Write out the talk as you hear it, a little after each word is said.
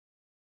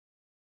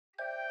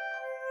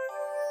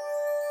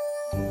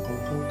I'm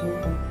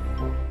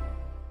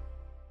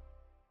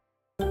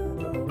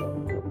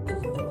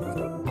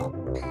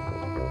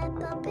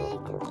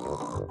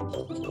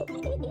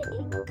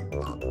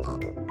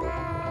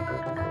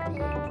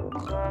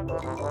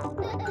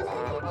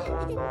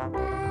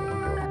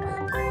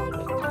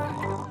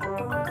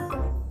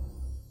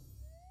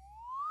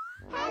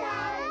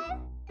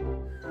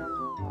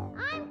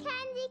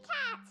Candy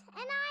Cat,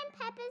 and I'm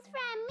Peppa's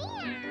friend.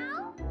 Meow!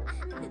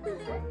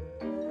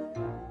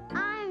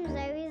 I'm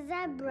Zoe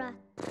Zebra.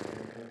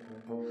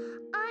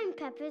 I'm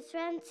Peppa's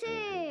friend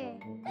too.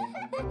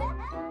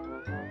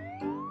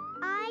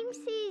 I'm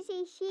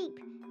Susie Sheep,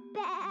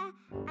 Bear,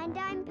 and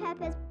I'm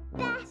Peppa's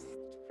best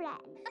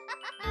friend.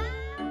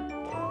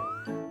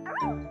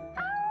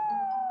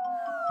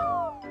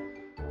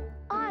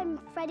 I'm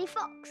Freddy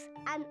Fox,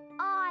 and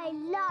I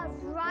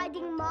love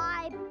riding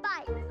my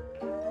bike.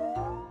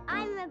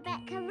 I'm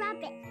Rebecca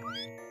Rabbit,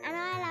 and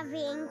I love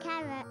eating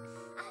carrots.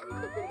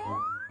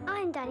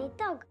 I'm Danny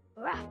Dog,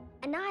 Ruff,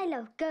 and I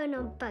love going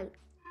on boats.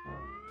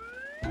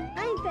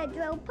 I'm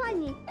Pedro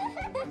Pony.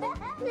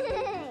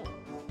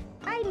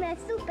 I'm a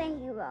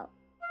superhero.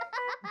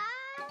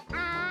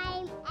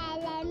 I'm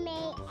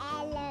Ella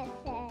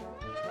Elephant,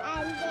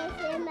 and this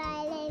is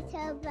my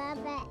little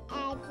brother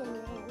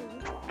Edmund.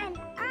 And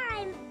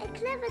I'm a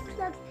clever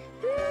clogs.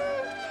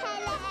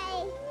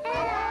 Hello!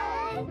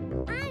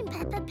 Hello! I'm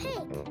Peppa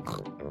Pig.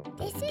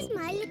 This is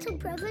my little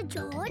brother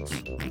George.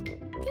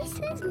 This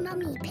is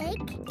Mummy Pig.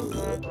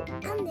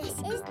 And this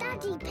is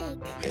Daddy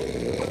Pig.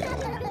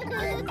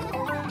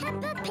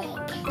 Peppa Pig.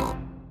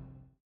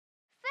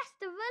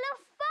 Festival of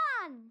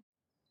Fun!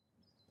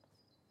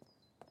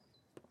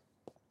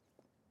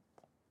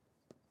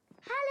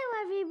 Hello,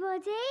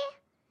 everybody.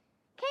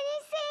 Can you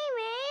see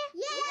me?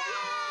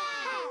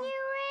 Yes! Can you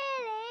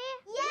really?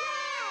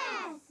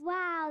 Yes!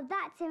 Wow,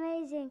 that's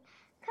amazing.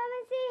 Come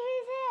and see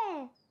who's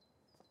here.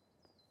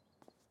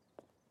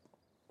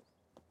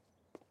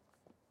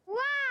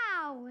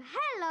 Wow!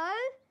 Hello!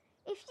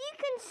 If you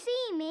can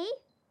see me,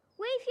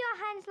 wave your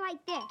hands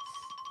like this.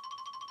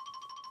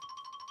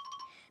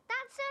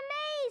 That's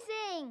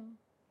amazing!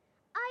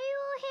 Are you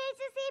all here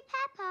to see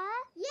Peppa?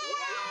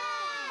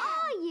 Yes!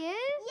 Are you?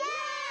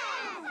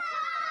 Yes!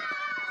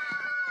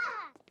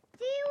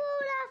 Do you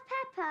all love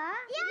Peppa?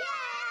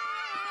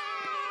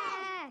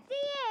 Yes! Do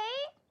you?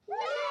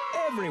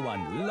 Yes!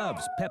 Everyone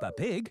loves Peppa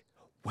Pig.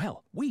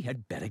 Well, we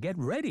had better get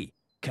ready.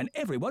 Can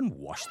everyone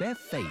wash their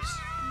face?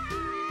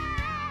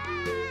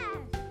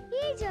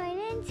 You join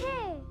in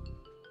too.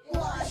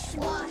 Wash,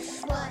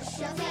 wash, wash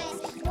your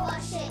face.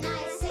 Wash it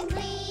nice and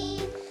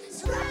clean.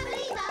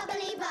 Scrubbly,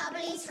 bubbly,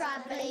 bubbly,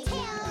 scrubbly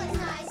till it's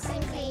nice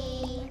and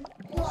clean.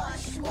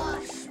 Wash,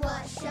 wash,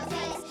 wash your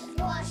face.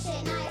 Wash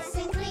it nice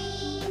and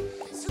clean.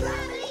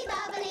 Scrubbly,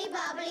 bubbly,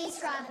 bubbly,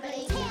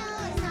 scrubbly till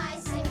it's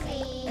nice and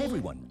clean.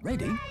 Everyone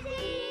ready?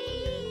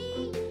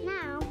 Ready!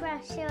 Now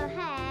brush your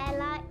hair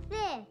like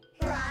this.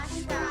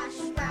 Brush, brush,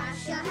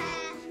 brush your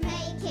hair.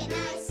 Make it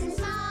nice and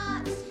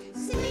smart.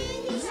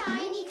 Smoothy,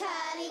 shiny,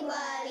 curly,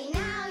 whirly.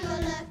 Now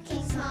you're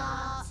looking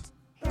smart.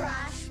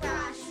 Brush,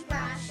 brush,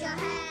 brush your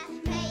hair.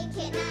 Make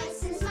it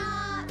nice and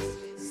smart.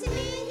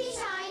 Smoothy,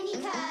 shiny,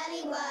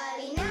 curly,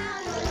 whirly.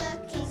 Now you're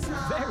looking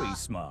smart. Very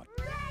smart.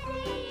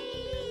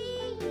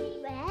 Ready?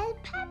 Well,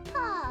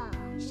 Peppa,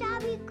 shall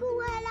we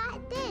call her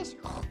like this?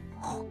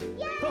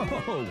 Yeah!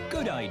 Oh,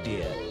 good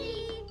idea.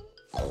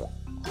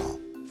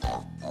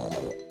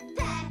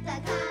 Peppa,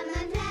 come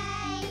and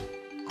play.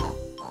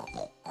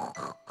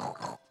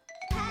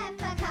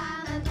 Peppa,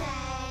 come and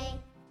play.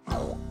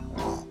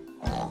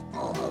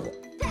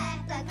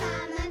 Peppa,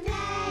 come and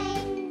play.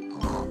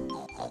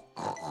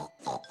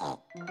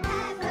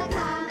 Peppa,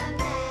 come and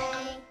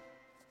play.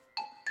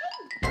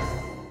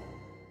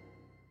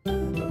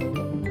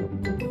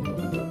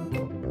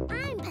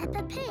 I'm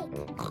Peppa Pig.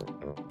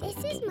 This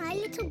is my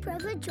little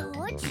brother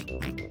George.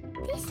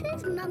 This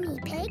is Mummy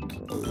Pig.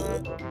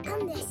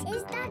 And this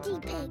is Daddy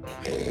Pig.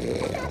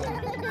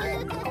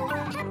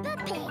 Peppa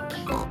Pig.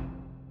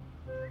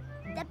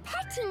 The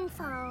petting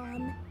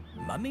farm.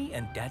 Mummy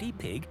and Daddy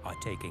Pig are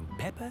taking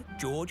Peppa,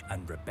 George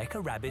and Rebecca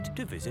Rabbit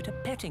to visit a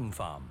petting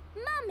farm.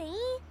 Mummy,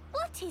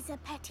 what is a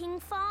petting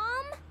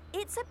farm?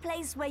 It's a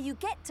place where you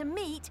get to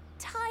meet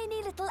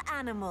tiny little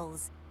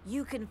animals.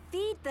 You can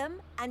feed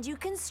them and you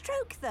can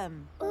stroke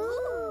them.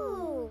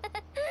 Ooh!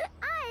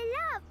 I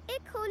love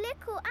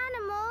little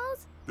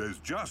animals. There's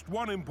just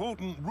one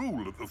important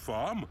rule at the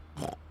farm.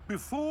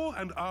 Before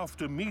and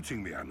after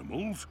meeting the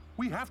animals,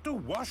 we have to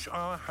wash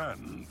our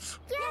hands.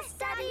 Yes,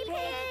 Daddy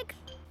Pig.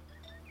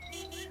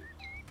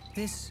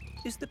 This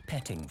is the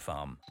petting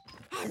farm.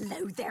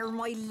 Hello there,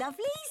 my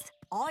lovelies.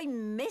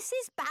 I'm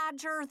Mrs.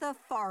 Badger the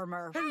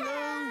farmer.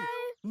 Hello!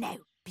 Now,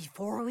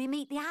 before we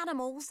meet the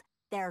animals,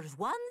 there's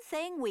one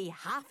thing we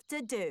have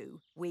to do.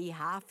 We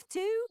have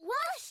to...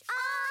 Wash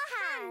our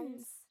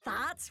hands.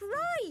 That's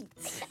right.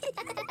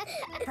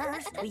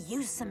 First, we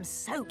use some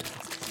soap.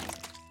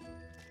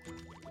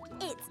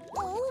 It's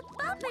all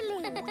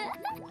bubbly.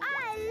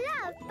 I I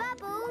love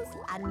bubbles.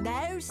 And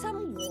now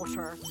some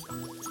water.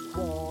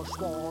 Wash,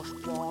 wash,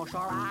 wash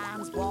our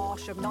hands,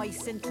 wash 'em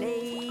nice and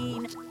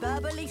clean.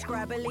 Bubbly,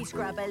 scrubbly,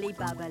 scrubbly,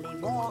 bubbly,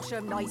 wash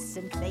 'em nice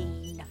and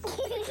clean.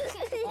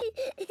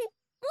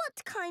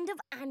 What kind of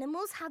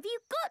animals have you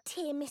got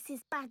here,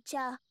 Mrs.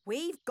 Badger?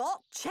 We've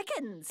got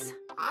chickens.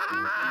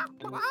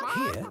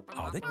 Here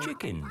are the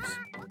chickens.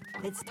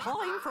 It's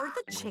time for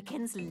the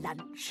chickens'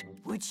 lunch.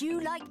 Would you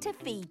like to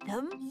feed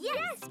them?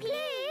 Yes,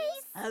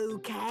 please.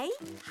 OK,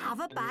 have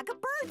a bag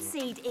of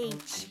birdseed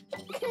each.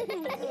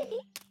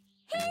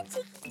 Here,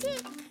 Chicky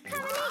Chick,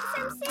 come and eat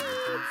some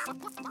seeds.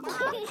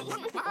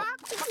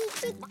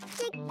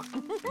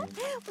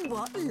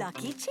 What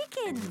lucky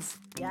chickens.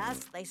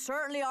 Yes, they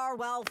certainly are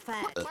well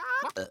fed.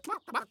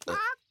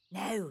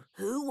 Now,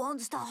 who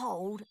wants to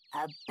hold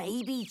a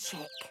baby chick?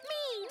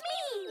 Me.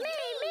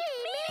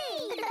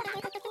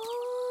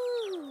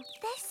 Ooh,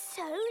 they're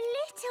so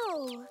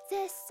little.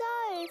 They're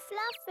so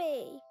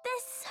fluffy.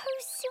 They're so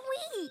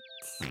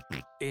sweet.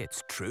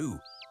 It's true.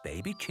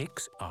 Baby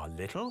chicks are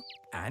little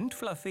and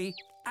fluffy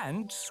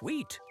and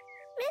sweet.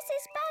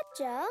 Mrs.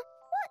 Badger,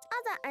 what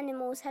other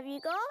animals have you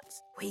got?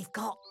 We've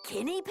got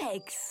guinea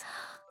pigs.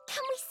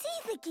 Can we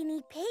see the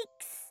guinea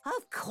pigs?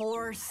 Of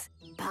course.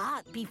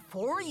 But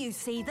before you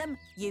see them,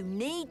 you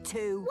need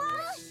to...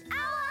 Wash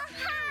our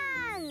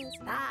hands!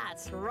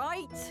 That's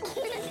right.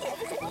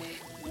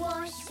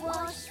 Wash,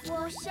 wash,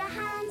 wash your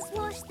hands,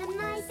 wash them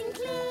nice and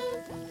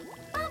clean.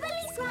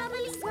 Bubbly,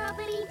 scrubbly,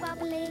 scrubbly,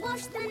 bubbly,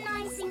 wash them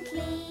nice and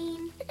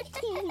clean.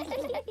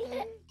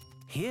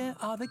 Here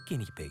are the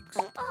guinea pigs.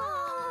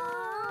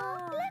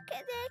 Oh, look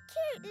at their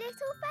cute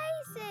little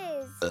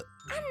faces.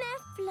 And their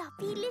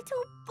fluffy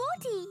little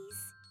bodies.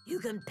 You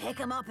can pick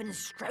them up and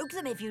stroke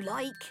them if you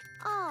like.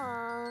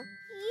 Oh,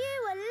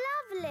 you are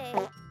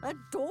lovely.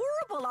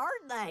 Adorable,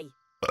 aren't they?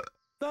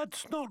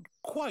 That's not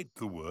quite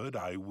the word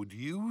I would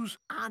use.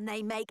 And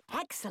they make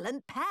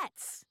excellent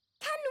pets.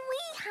 Can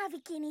we have a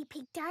guinea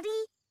pig,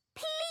 Daddy?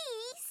 Please?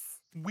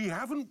 We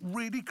haven't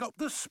really got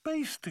the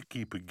space to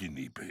keep a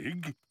guinea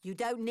pig. You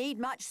don't need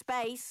much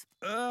space.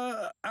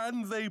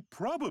 And they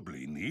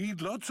probably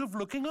need lots of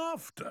looking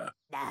after.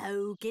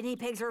 No, guinea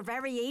pigs are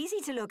very easy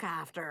to look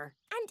after.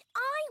 And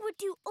I would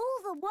do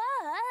all the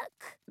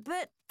work.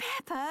 But,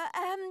 Peppa,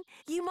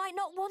 you might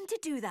not want to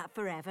do that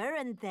forever,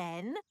 and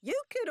then you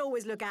could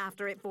always look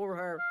after it for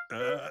her.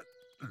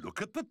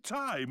 Look at the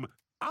time.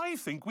 I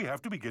think we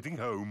have to be getting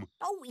home.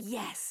 Oh,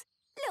 yes.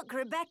 Look,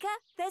 Rebecca,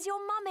 there's your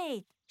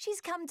mummy.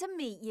 She's come to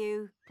meet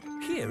you.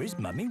 Here is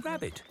Mummy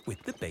Rabbit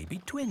with the baby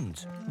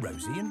twins,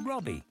 Rosie and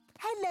Robbie.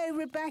 Hello,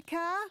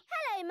 Rebecca.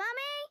 Hello,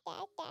 Mummy.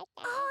 Oh,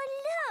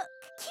 look.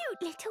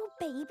 Cute little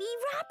baby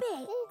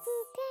rabbits.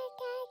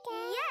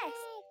 Yes,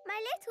 my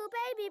little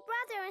baby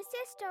brother and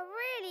sister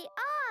really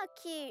are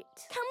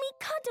cute. Can we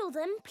cuddle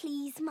them,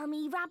 please,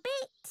 Mummy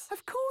Rabbit?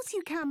 Of course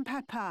you can,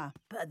 Peppa.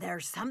 But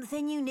there's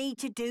something you need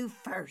to do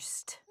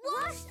first.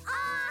 Wash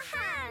our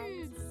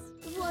hands.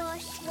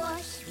 Wash,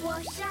 wash,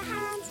 wash your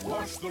hands.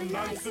 Wash them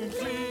nice and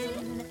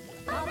clean.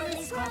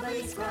 Bubbly,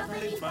 scrubbly,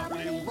 scrubbly,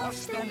 bubbly.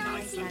 Wash them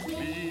nice and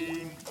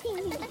clean.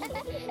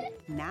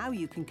 Now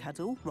you can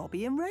cuddle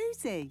Robbie and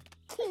Rosie.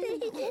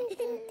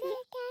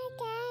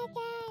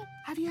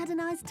 Have you had a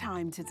nice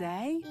time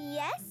today?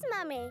 Yes,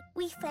 Mummy.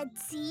 We fed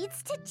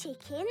seeds to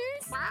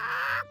chickens.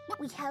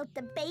 We held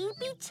the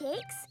baby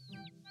chicks.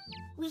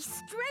 We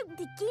stroked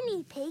the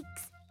guinea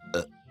pigs.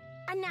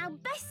 And now,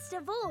 best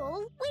of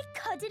all, we're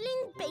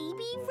cuddling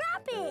baby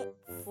rabbits.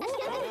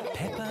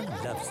 Peppa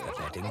loves the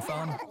petting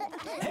farm.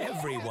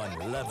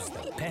 Everyone loves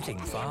the petting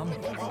farm.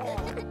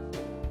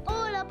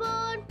 All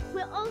aboard,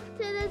 we're off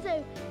to the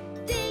zoo.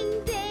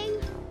 Ding, ding.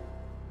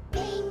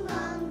 Bing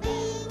bong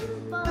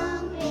bing,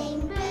 bong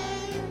bing boo.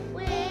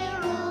 We're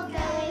all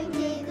going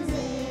to the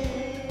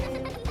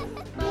zoo.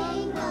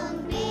 Bing bong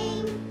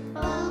bing,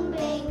 bong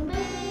bing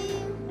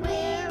boo.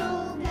 We're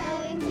all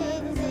going to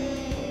the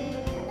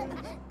zoo.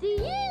 Do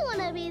you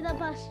want to be the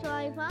bus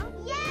driver?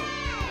 Yes!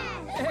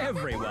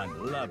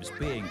 Everyone loves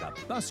being the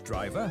bus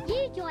driver.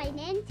 You join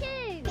in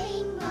too.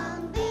 Bing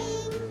bong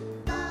bing,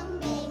 bong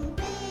bing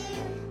boo.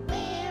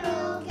 We're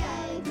all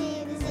going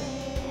to the zoo.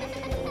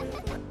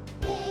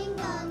 Bing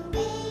bong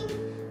bing,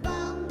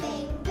 bong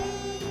bing boo.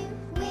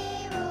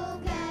 We're all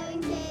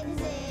going to the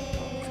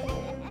zoo.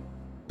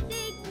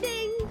 Ding,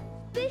 ding.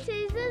 This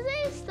is the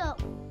zoo stop.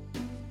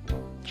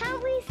 Can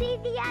we see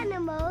the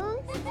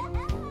animals?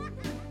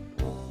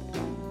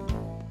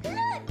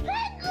 Look,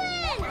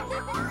 penguins!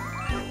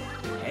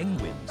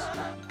 Penguins.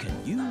 Can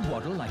you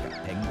waddle like a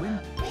penguin?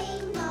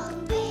 Bing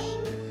bong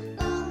bing,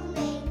 bong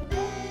bing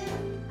boo.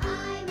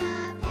 I'm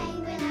a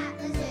penguin at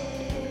the zoo.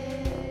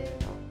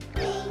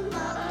 Bing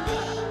bong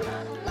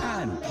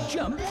bing, And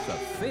jump for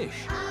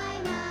fish.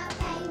 I'm a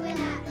penguin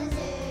at the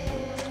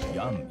zoo.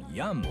 Yum,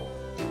 yum.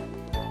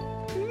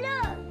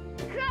 Look,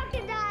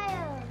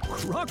 crocodile.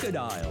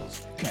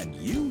 Crocodiles. Can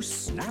you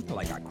snap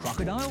like a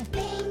crocodile?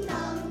 Bing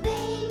bong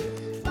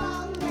bing,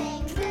 bong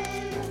bing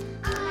boo.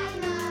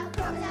 I'm a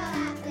crocodile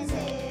at the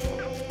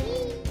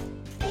zoo.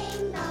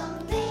 Bing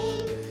bong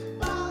bing,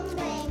 bong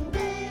bing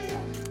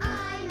boo.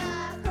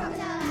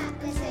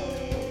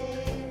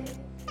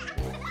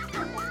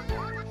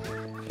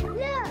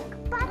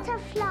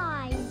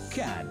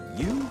 Can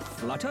you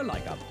flutter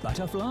like a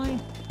butterfly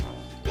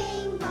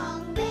Bing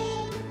bong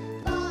bing,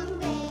 bong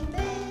bing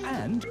boo.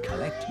 and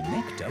collect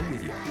nectar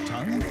with your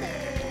tongue?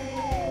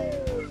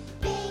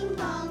 Bing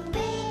bong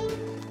bing,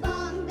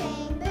 bong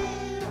bing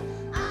boo.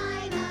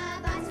 I'm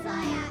a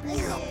butterfly at the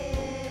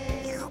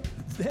zoo.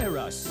 There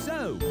are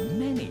so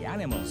many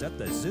animals at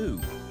the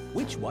zoo.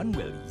 Which one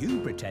will you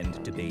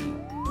pretend to be?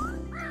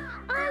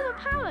 I'm a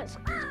parrot.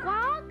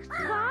 Squawk,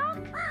 squawk.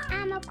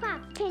 I'm a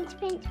quack. Pinch,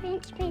 pinch,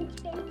 pinch,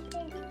 pinch, pinch,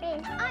 pinch,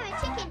 pinch. I'm a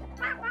chicken.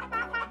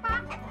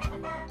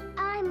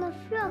 I'm a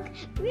frog.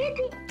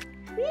 Ribbit,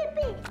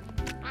 ribbit.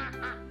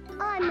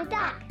 I'm a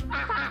duck.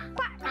 Quack,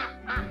 quack.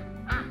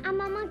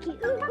 I'm a monkey.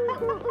 Ooh,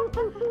 ooh, ooh,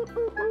 ooh,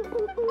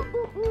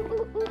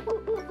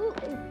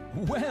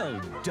 ooh.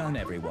 Well done,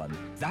 everyone.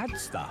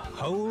 That's the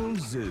whole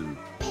zoo.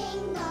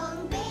 Bing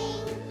bong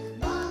bing,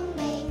 bong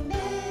bing boo.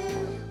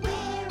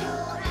 We're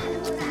all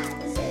animals at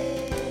the zoo.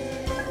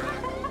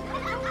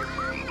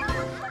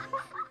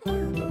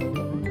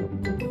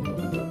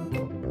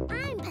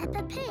 I'm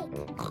Peppa Pig.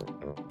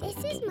 This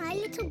is my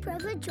little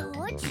brother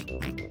George.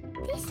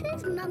 This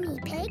is Mummy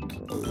Pig.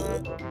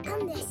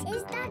 And this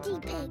is Daddy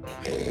Pig.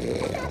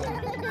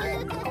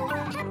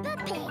 Peppa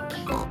Pig.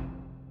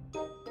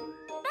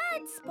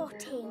 Bird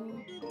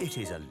spotting. It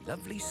is a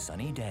lovely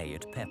sunny day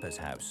at Peppa's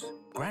house.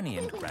 Granny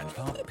and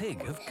Grandpa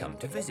Pig have come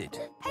to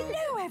visit.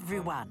 Hello,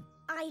 everyone.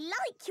 I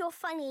like your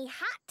funny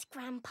hat,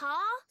 Grandpa.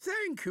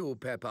 Thank you,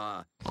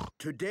 Peppa.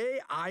 Today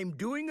I'm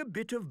doing a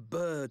bit of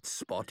bird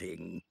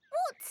spotting.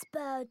 What's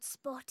bird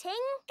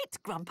spotting? It's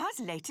Grandpa's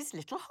latest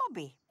little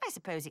hobby. I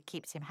suppose it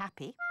keeps him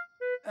happy.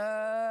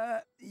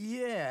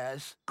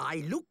 Yes.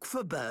 I look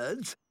for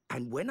birds,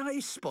 and when I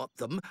spot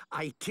them,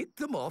 I tick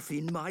them off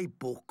in my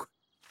book.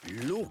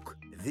 Look,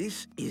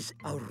 this is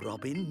a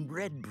robin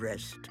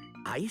redbreast.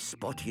 I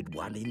spotted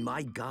one in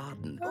my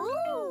garden.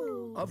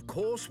 Ooh. Of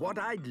course, what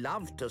I'd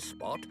love to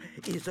spot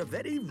is a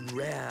very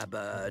rare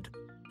bird,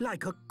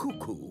 like a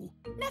cuckoo.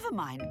 Never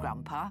mind,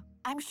 Grandpa.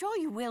 I'm sure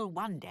you will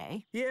one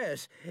day.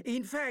 Yes,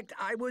 in fact,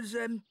 I was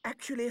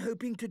actually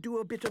hoping to do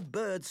a bit of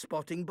bird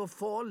spotting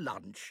before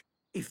lunch,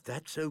 if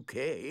that's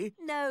okay.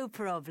 No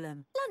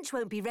problem. Lunch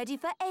won't be ready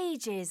for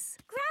ages.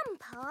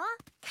 Grandpa,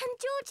 can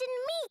George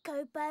and me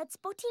go bird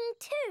spotting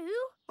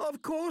too?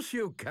 Of course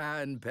you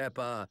can,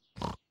 Peppa.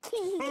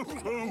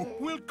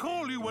 We'll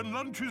call you when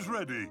lunch is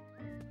ready.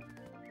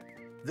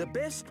 The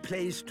best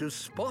place to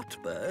spot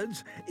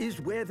birds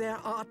is where there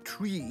are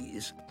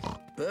trees.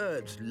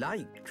 Birds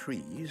like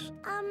trees.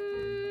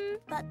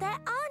 But there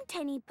aren't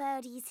any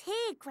birdies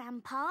here,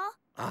 Grandpa.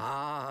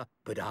 Ah,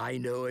 but I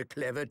know a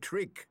clever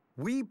trick.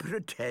 We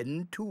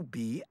pretend to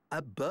be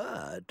a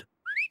bird.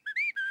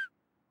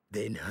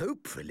 Then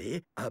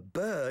hopefully a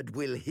bird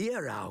will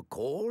hear our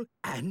call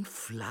and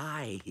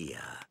fly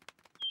here.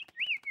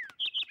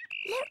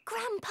 Look,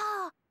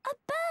 Grandpa, a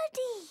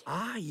birdie.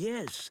 Ah,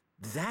 yes,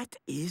 that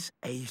is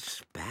a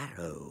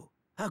sparrow.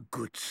 A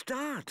good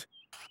start.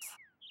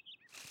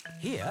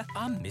 Here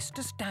are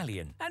Mr.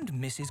 Stallion and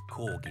Mrs.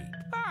 Corgi.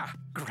 Ah,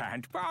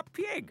 Grandpa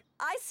Pig.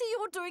 I see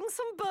you're doing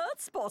some bird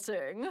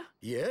spotting.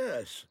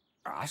 Yes.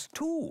 Us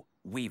too.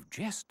 We've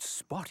just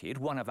spotted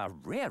one of the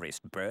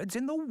rarest birds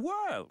in the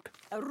world.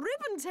 A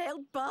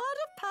ribbon-tailed bird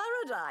of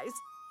paradise.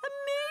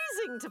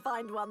 Amazing to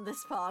find one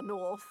this far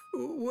north.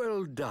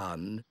 Well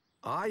done.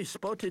 I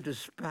spotted a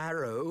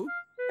sparrow.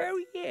 Oh,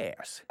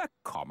 yes, a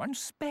common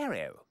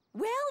sparrow.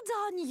 Well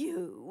done,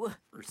 you.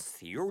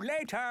 See you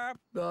later.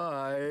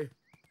 Bye.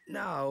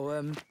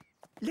 Now,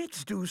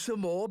 let's do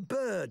some more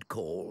bird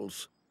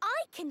calls.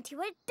 I can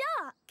do a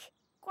duck.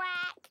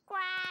 Quack,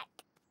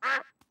 quack.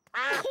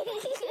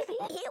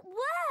 It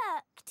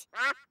worked.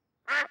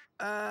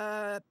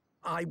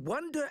 I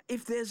wonder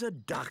if there's a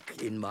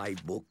duck in my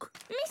book.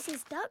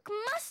 Mrs. Duck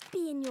must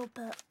be in your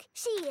book.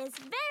 She is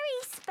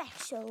very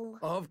special.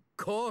 Of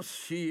course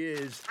she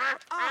is.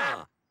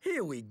 Ah,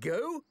 here we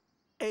go.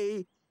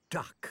 A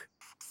duck.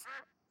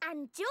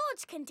 And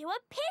George can do a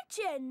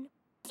pigeon.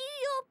 Do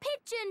your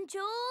pigeon,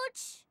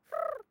 George.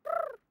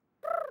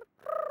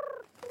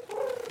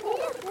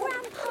 Look,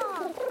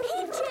 Grandpa,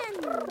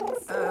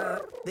 pigeons.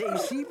 They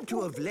seem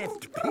to have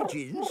left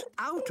pigeons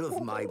out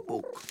of my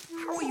book.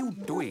 How are you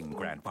doing,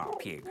 Grandpa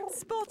Pig?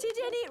 Spotted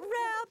any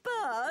rare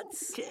birds?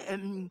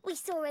 We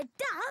saw a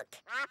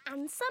duck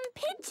and some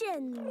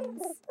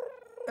pigeons.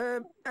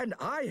 And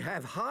I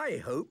have high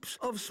hopes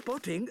of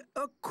spotting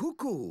a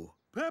cuckoo.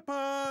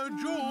 Peppa,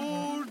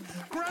 George,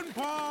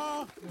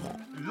 Grandpa,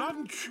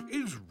 lunch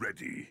is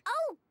ready.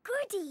 Oh,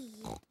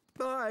 goody.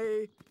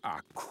 Bye.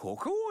 A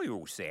cuckoo,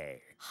 you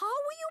say? How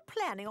were you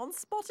planning on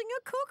spotting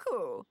a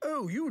cuckoo?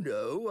 Oh, you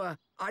know,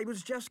 I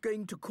was just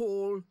going to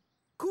call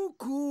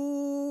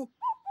cuckoo.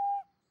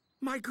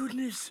 My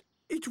goodness,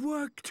 it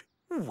worked.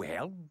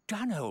 Well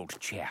done, old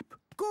chap.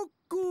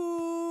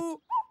 Cuckoo.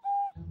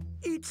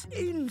 It's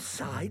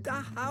inside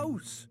the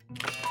house.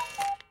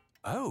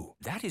 Oh,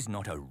 that is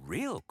not a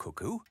real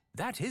cuckoo.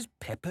 That is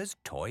Peppa's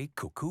toy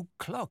cuckoo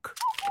clock.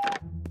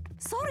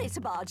 Sorry to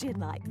barge in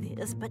like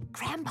this, but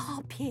Grandpa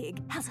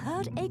Pig has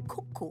heard a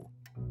cuckoo.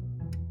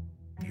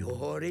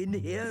 You're in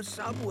here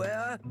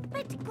somewhere.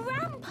 But,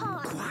 Grandpa...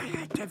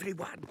 Quiet,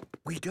 everyone.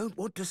 We don't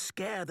want to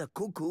scare the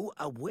cuckoo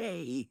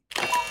away.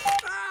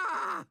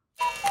 Ah!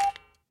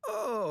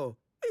 Oh,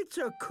 it's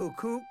a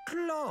cuckoo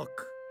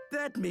clock.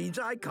 That means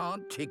I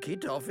can't tick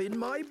it off in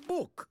my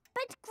book.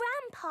 But,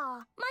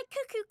 Grandpa, my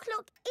cuckoo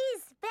clock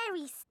is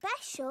very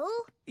special.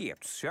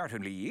 It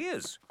certainly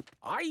is.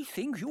 I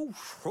think you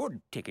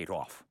should tick it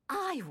off.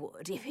 I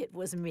would if it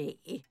was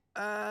me.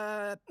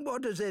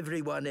 What does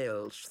everyone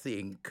else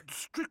think?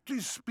 Strictly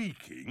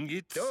speaking,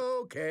 it's...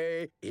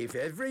 Okay, if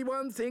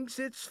everyone thinks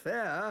it's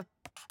fair.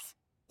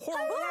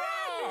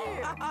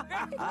 Hooray!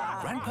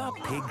 Grandpa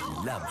Pig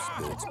loves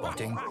bird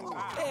spotting.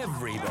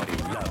 Everybody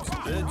loves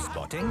bird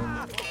spotting.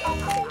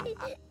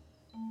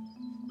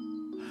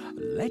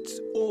 Let's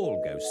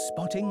all go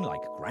spotting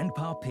like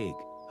Grandpa Pig.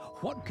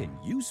 What can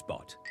you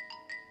spot?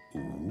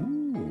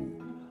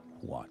 Ooh,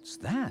 what's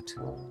that?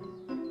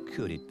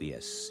 Could it be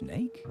a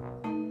snake?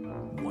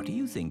 What do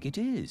you think it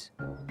is?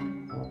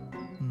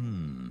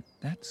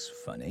 That's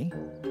funny.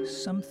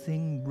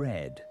 Something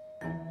red.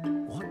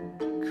 What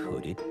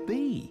could it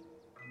be?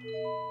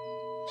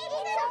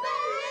 It's a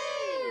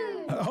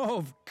balloon!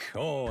 Of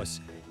course,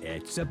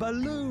 it's a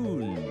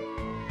balloon.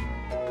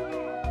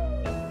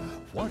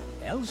 What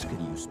else can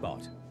you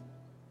spot?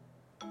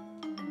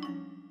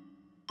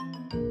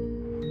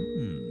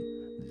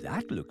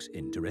 That looks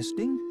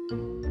interesting.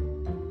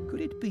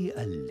 Could it be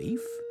a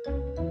leaf?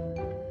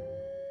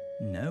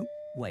 No,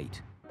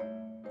 wait.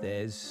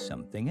 There's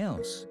something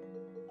else.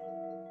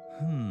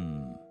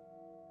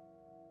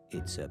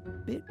 It's a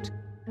bit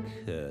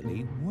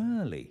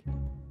curly-whirly.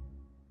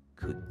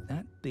 Could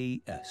that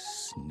be a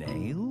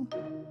snail?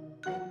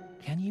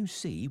 Can you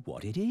see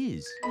what it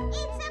is?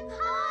 It's a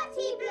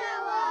party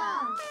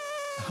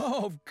blower!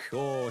 Of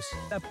course,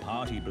 a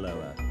party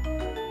blower.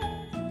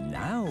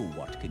 Now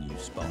what can you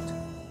spot?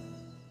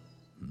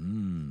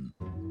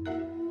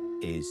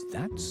 Is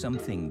that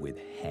something with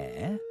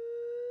hair?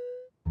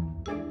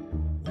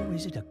 Or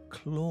is it a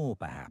claw,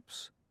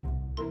 perhaps?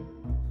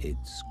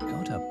 It's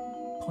got a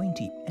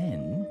pointy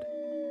end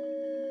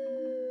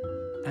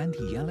and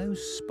yellow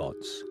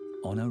spots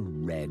on a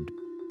red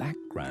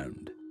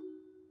background.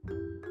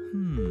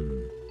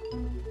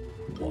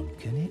 What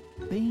can it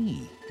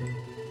be?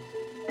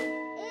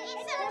 It's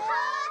a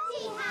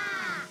party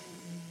hat!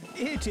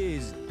 It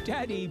is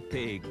Daddy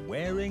Pig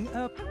wearing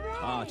a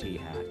party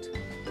hat.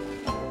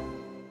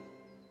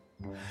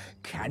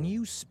 Can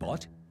you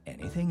spot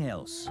anything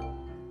else?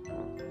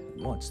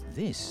 What's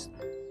this?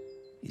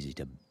 Is it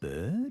a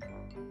bird?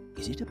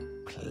 Is it a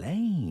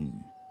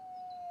plane?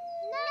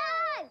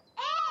 No!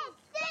 It's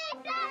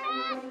Super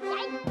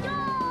Potato!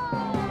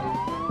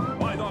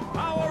 By the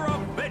power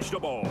of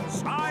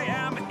vegetables, I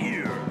am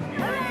here.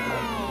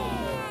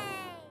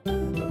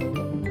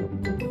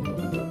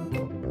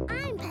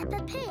 I'm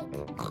Peppa Pig.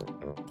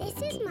 This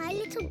is my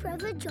little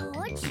brother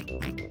George.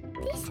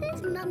 This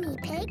is Mummy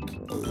Pig.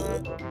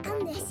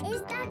 And this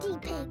is Daddy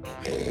Pig.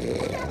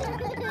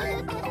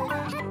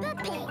 Peppa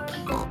Pig.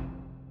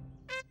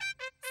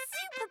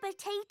 Super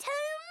Potato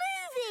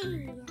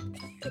Movie!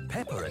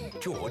 Peppa and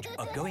George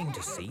are going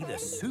to see the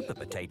Super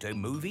Potato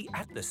movie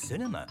at the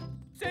cinema.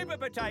 Super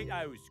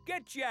Potatoes!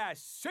 Get your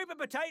Super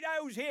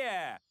Potatoes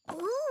here!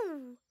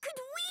 Ooh! Could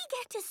we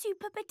get a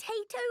Super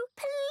Potato,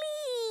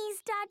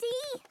 please,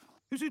 Daddy?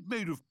 Is it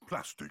made of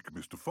plastic,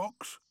 Mr.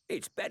 Fox?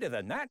 It's better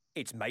than that.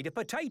 It's made of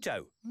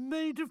potato.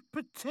 Made of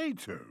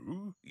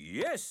potato?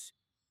 Yes,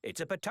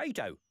 it's a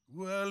potato.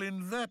 Well,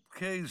 in that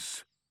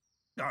case,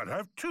 I'd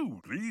have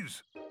two,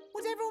 please.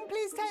 Would everyone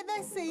please take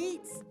their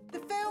seats? The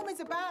film is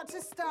about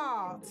to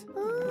start.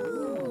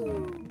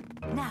 Ooh!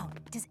 Now,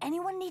 does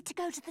anyone need to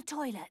go to the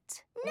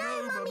toilet?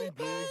 No, Mummy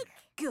Pig!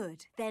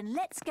 Good, then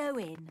let's go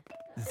in.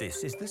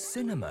 This is the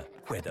cinema,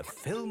 where the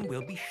film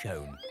will be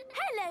shown.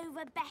 Hello,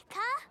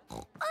 Rebecca.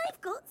 I've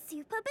got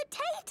Super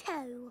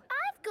Potato.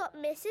 I've got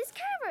Mrs.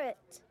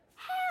 Carrot.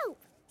 Help!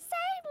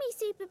 Save me,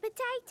 Super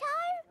Potato.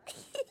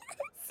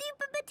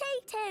 Super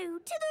Potato,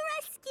 to the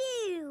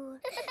rescue.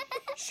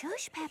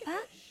 Shush, Peppa.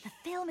 The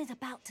film is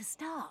about to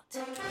start.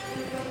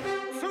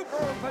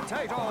 Super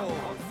Potato,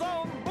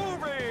 the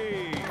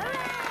movie!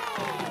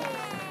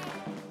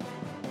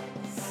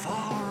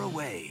 Far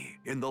away,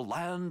 in the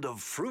land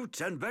of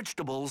fruits and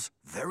vegetables,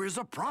 there is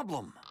a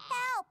problem.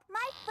 Help!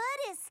 My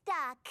foot is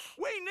stuck.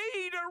 We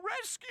need a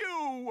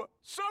rescue!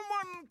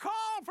 Someone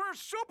call for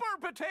Super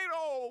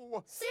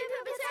Potato!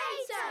 Super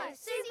Potato!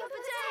 Super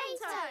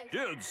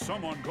Potato! Did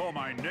someone call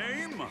my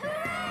name?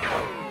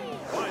 Hooray!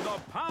 By the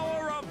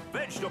power of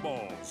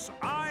vegetables,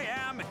 I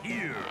am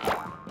here.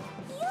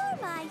 You're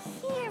my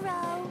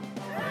hero.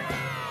 Hooray!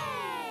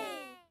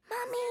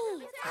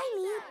 Mummy, I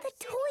need the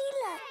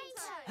toilet.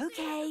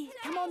 OK,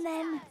 come on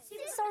then.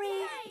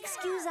 Sorry,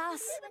 excuse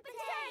us.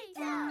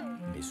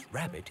 Miss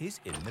Rabbit is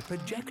in the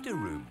projector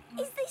room.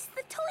 Is this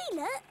the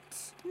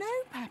toilet? No,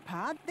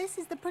 Peppa, this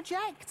is the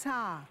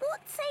projector.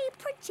 What's a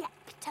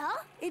projector?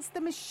 It's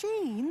the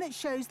machine that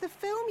shows the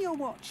film you're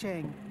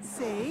watching.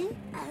 See?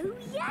 Oh,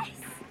 yes!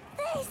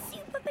 There's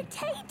Super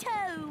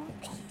Potato!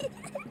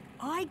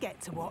 I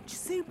get to watch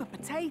Super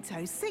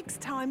Potato 6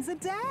 times a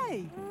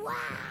day. Wow!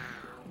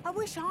 I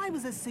wish I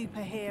was a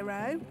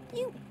superhero.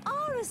 You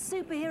are a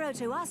superhero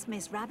to us,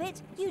 Miss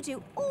Rabbit. You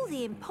do all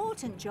the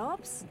important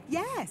jobs.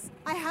 Yes,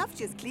 I have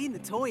just cleaned the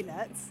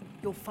toilets.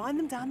 You'll find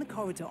them down the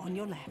corridor on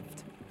your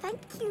left. Thank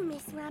you,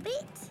 Miss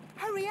Rabbit.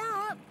 Hurry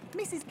up!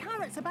 Mrs.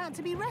 Carrot's about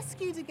to be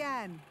rescued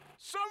again.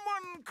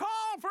 Someone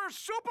call for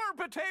Super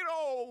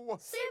Potato!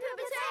 Super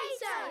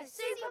Potato!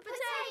 Super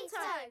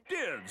Potato!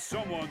 Did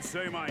someone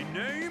say my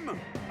name?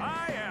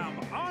 I am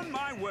on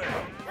my way.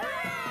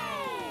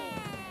 Hooray!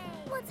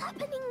 What's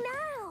happening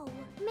now?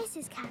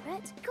 Mrs.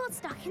 Carrot got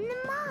stuck in the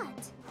mud.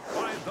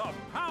 By the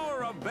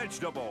power of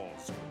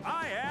vegetables,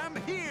 I am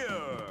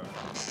here.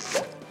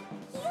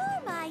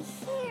 You're my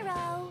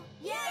hero.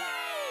 Yay!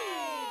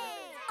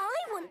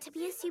 I want to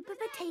be a super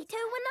potato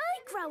when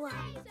I grow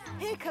up.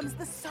 Here comes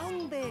the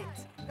song bit.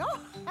 Oh,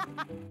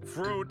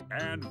 Fruit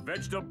and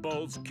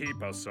vegetables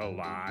keep us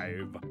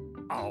alive.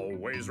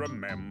 Always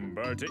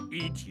remember to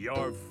eat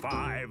your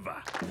 5.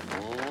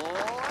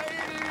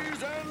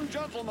 Ladies and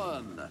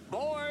gentlemen,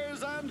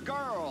 boys and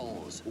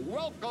girls,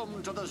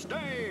 welcome to the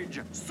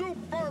stage,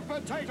 Super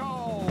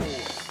Potato!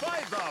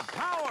 By the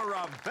power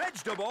of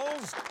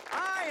vegetables,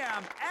 I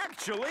am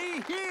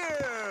actually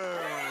here!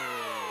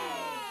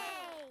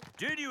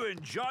 Did you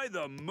enjoy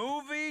the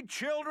movie,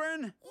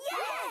 children?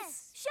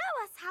 Yes!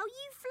 Show us how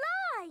you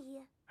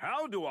fly.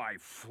 How do I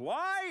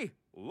fly?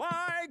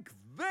 Like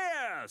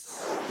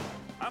this!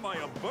 Am I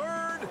a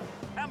bird?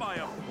 Am I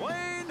a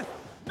plane?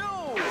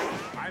 No!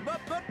 I'm a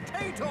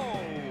potato!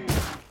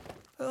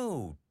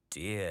 Oh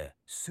dear,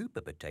 Super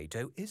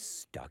Potato is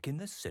stuck in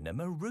the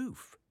cinema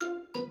roof.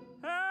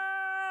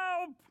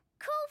 Help!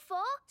 Call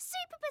for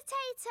Super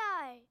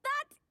Potato.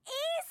 That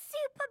is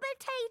Super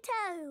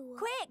Potato.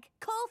 Quick,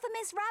 call for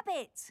Miss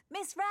Rabbit.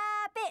 Miss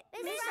Rabbit!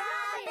 Miss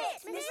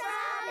Rabbit! Miss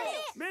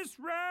Rabbit! Miss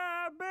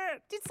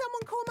Rabbit! did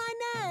someone call my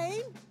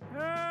name?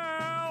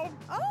 Help!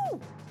 Oh,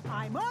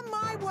 I'm on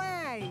my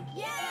way.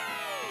 Yay!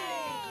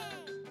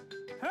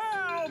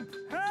 Help!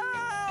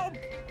 Help!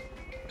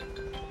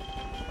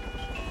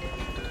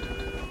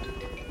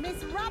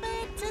 Miss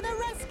Rabbit to the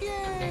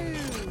rescue!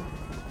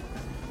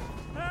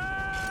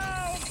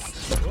 Help!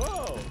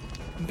 Whoa!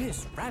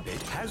 Miss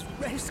Rabbit has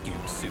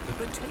rescued Super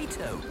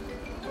Potato.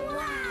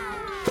 Wow!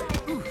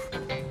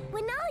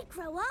 When I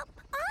grow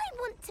up, I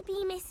want to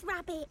be Miss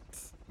Rabbit.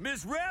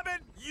 Miss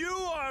Rabbit, you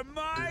are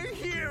my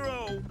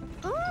hero!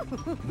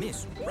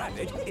 Miss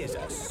Rabbit is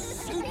a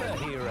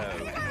superhero.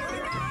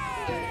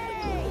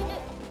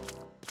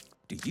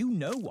 Do you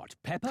know what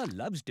Peppa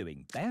loves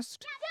doing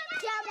best?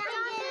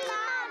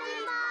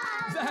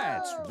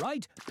 That's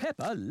right.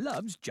 Peppa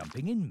loves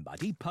jumping in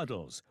muddy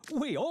puddles.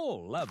 We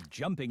all love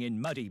jumping in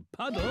muddy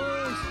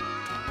puddles.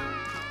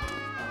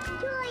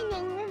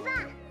 Joining with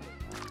us.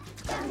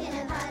 Jump in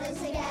a puddle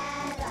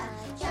together.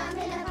 Jump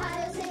in a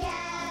puddle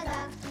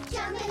together.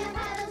 Jump in a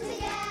puddle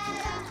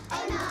together.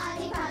 Oh,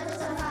 naughty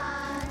puddles are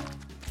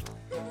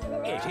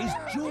fun. It is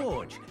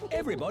George.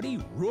 Everybody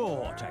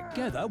roar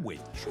together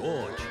with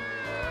George.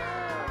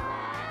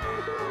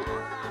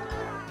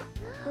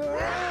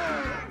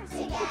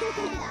 Together.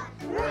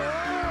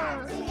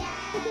 Roar together.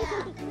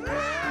 Roar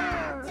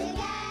together.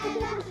 And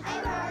roar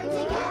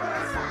together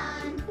is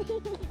fun.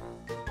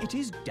 It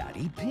is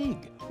Daddy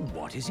Pig.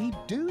 What is he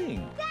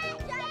doing?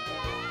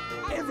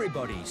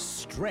 Everybody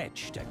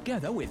stretch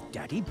together with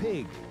Daddy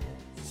Pig.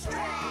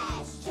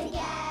 Stretch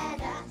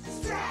together.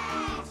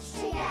 Stretch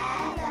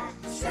together.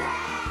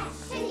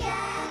 Stretch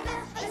together.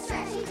 And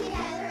stretching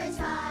together is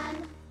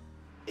fun.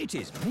 It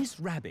is Miss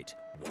Rabbit.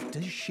 What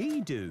does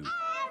she do?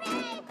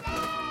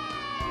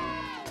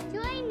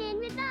 Join in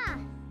with us.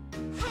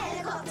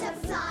 Helicopter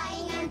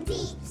flying and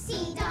deep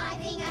sea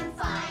diving and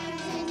firing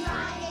and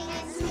driving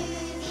and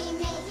smoothie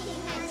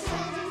making and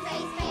children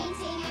face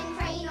painting and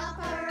crane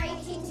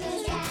operating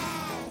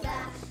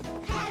together.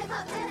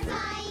 Helicopter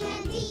flying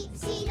and deep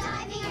sea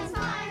diving and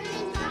firing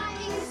and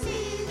driving and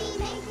smoothie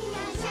making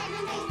and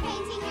children face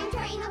painting and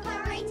crane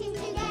operating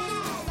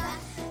together.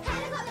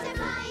 Helicopter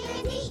flying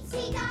and deep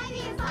sea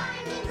diving and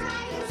firing and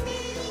driving and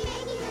smoothie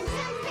making and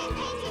children face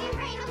painting and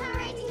crane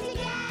operating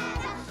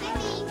together. And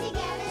being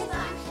together is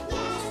fun.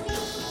 Yes,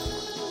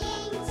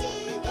 being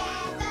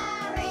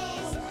together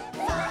is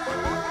fun.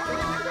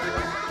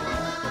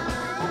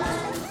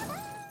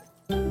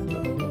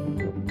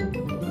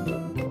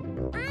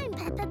 I'm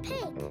Peppa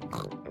Pig.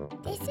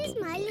 This is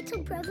my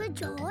little brother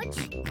George.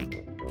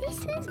 This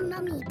is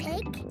Mummy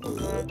Pig.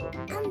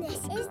 And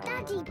this is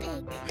Daddy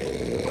Pig.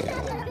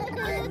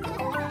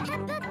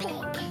 Peppa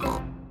Pig.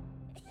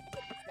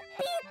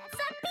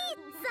 Pizza,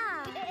 pizza!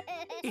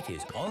 It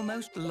is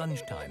almost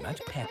lunchtime at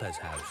Peppa's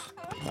house.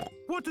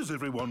 What does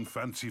everyone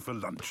fancy for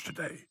lunch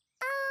today?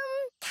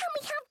 Can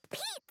we have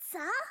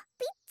pizza?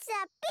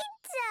 Pizza,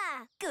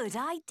 pizza! Good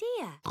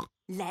idea.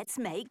 Let's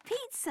make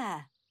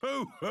pizza.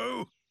 Ho,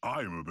 ho!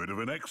 I'm a bit of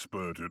an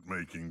expert at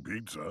making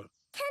pizza.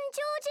 Can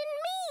George and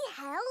me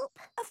help?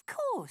 Of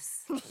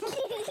course.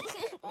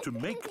 To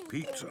make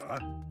pizza,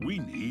 we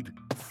need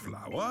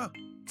flour,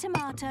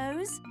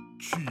 Tomatoes,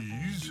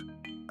 cheese,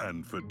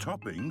 And for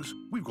toppings,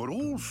 we've got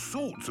all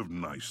sorts of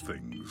nice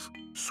things.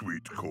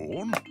 Sweet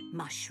corn.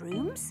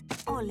 Mushrooms,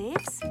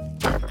 olives.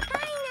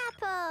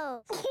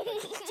 Pineapple!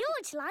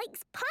 George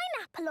likes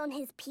pineapple on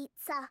his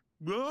pizza.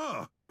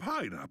 Ah,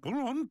 pineapple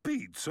on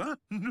pizza?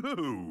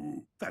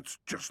 No, that's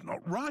just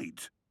not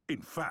right.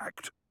 In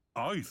fact,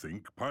 I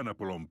think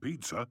pineapple on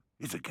pizza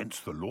is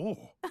against the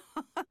law.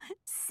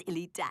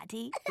 Silly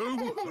Daddy.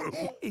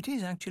 It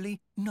is actually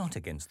not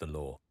against the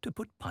law to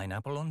put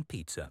pineapple on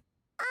pizza.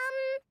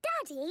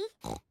 Daddy,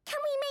 can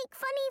we make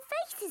funny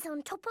faces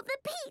on top of the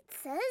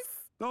pizzas?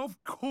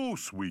 Of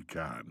course we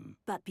can.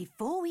 But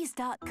before we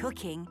start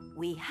cooking,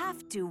 we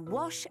have to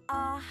wash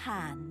our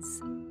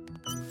hands.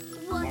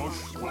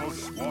 Wash,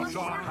 wash, wash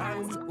our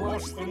hands,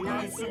 wash them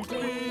nice and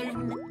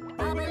clean.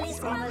 Bubbly,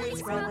 scrubbly,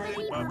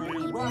 scrubbly,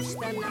 bubbly, wash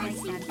them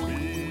nice and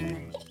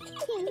clean.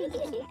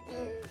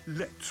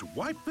 Let's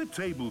wipe the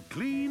table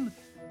clean.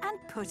 And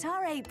put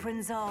our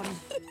aprons on.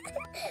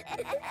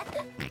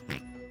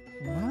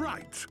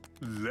 Right,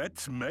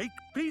 let's make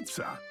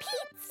pizza.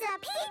 Pizza,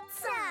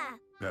 pizza!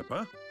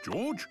 Peppa,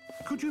 George,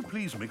 could you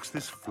please mix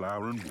this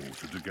flour and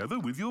water together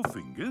with your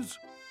fingers?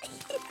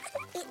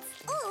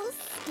 It's all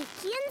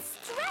sticky and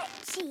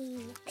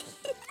stretchy.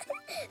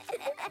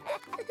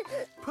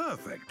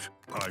 Perfect.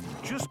 I'm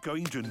just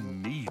going to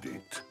knead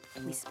it.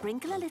 We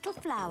sprinkle a little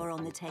flour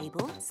on the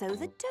table so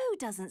the dough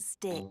doesn't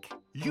stick.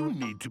 You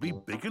need to be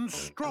big and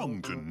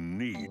strong to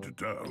knead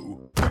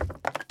dough.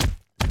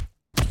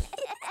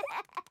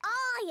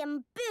 I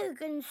am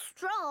big and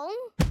strong.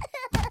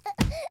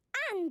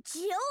 And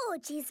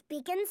George is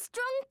big and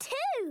strong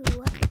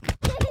too.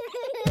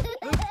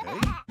 OK,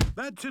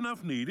 that's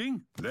enough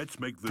kneading. Let's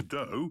make the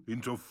dough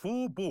into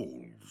 4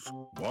 balls.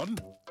 1,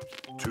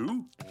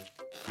 2,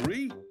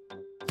 3,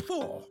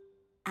 4.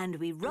 And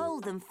we roll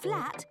them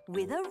flat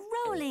with a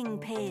rolling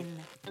pin.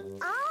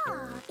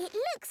 Ah, it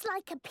looks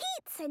like a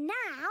pizza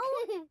now.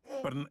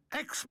 But an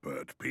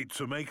expert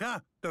pizza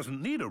maker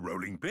doesn't need a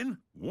rolling pin.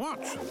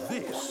 Watch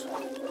this.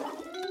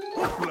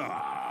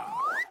 Hoopla!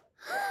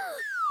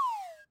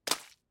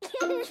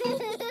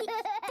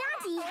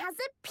 Daddy has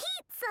a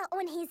pizza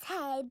on his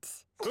head.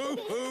 Ho,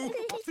 ho!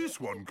 This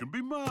one can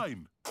be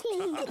mine.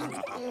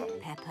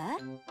 Peppa,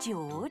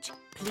 George,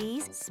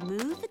 please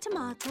smooth the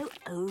tomato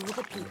over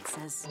the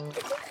pizzas.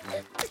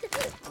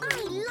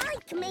 I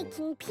like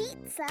making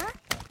pizza.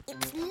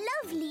 It's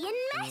lovely and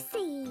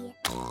messy.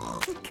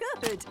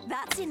 Good.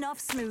 That's enough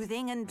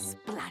smoothing and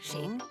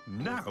splashing.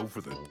 Now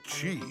for the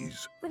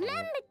cheese.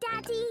 Remember,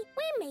 Daddy,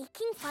 we're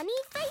making funny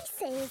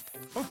faces.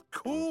 Of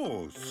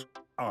course.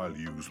 I'll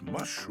use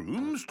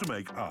mushrooms to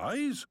make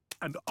eyes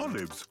and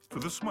olives for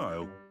the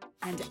smile.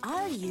 And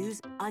I'll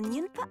use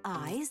onion for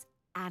eyes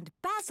and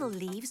basil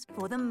leaves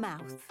for the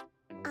mouth.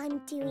 I'm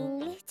doing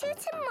little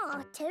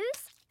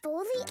tomatoes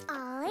for the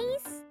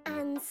eyes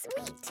and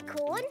sweet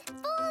corn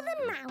for the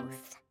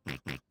mouth.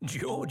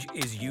 George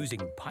is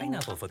using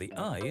pineapple for the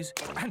eyes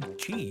and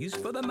cheese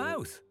for the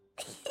mouth.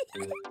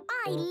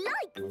 I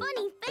like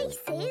funny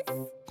faces.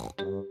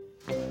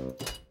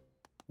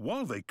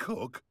 While they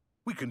cook,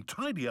 we can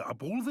tidy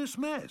up all this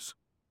mess.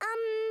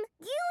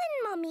 You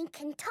and Mummy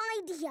can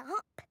tidy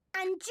up,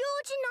 and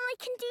George and I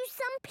can do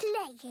some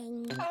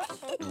playing.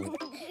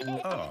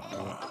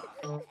 Ah.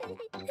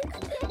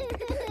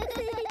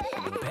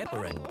 Peppa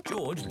and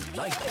George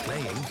like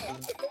playing.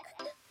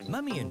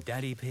 Mummy and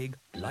Daddy Pig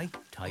like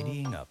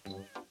tidying up.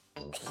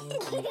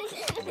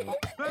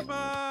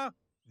 Peppa!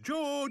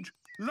 George!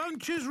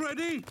 Lunch is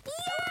ready!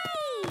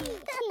 Yay!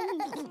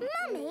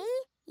 Mummy,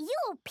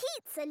 your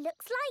pizza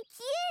looks like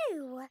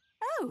you.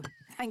 Oh,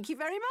 thank you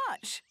very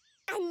much.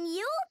 And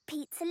your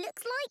pizza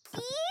looks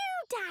like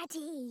you,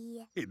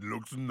 Daddy. It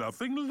looks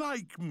nothing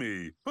like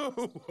me.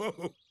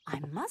 I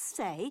must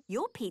say,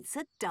 your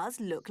pizza does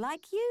look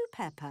like you,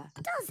 Peppa.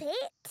 Does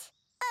it?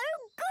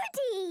 Oh,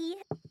 goody!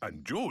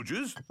 And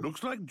George's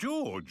looks like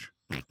George.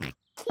 These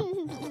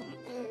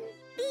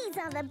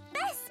are the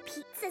best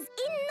pizzas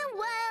in the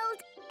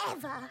world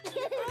ever.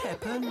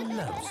 Peppa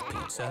loves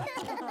pizza.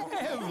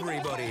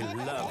 Everybody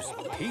loves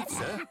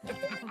pizza.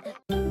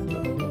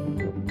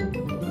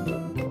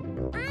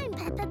 I'm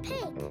Peppa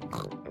Pig.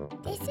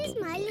 This is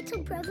my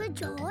little brother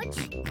George.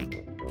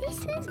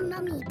 This is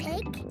Mummy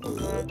Pig.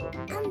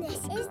 And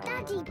this is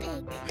Daddy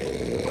Pig.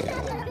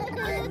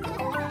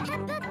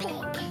 Peppa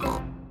Pig.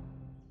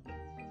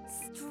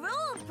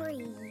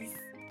 Strawberries.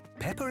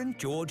 Peppa and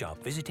George are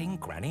visiting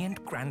Granny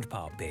and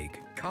Grandpa Pig.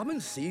 Come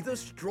and see the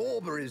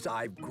strawberries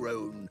I've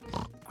grown.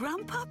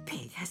 Grandpa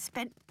Pig has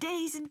spent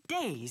days and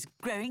days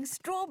growing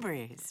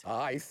strawberries.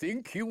 I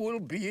think you will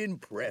be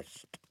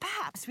impressed.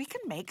 Perhaps we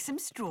can make some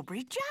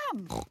strawberry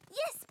jam.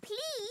 Yes,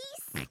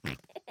 please.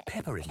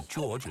 Peppa and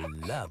George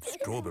love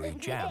strawberry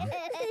jam.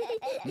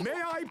 May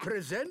I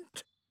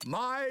present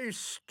my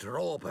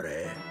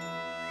strawberry?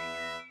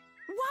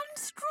 One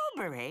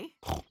strawberry?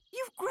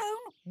 You've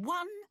grown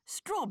one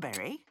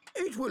strawberry?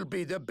 It will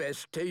be the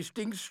best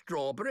tasting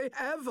strawberry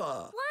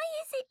ever. Why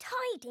is it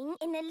hiding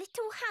in a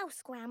little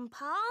house,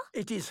 Grandpa?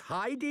 It is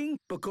hiding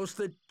because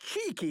the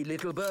cheeky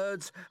little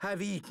birds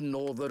have eaten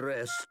all the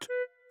rest.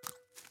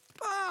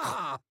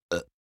 Ah!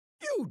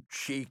 You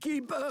cheeky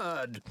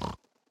bird.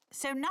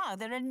 So now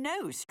there are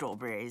no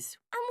strawberries.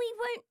 And we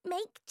won't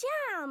make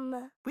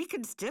jam. We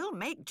can still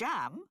make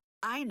jam.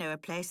 I know a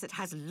place that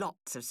has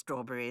lots of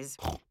strawberries.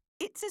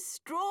 It's a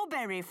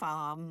strawberry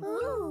farm.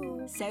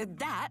 Ooh. So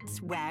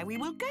that's where we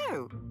will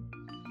go.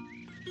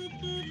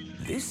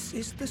 This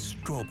is the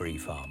strawberry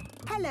farm.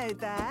 Hello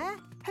there.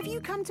 Have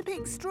you come to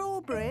pick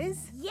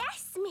strawberries?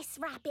 Yes, Miss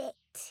Rabbit.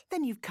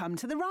 Then you've come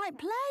to the right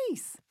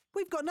place.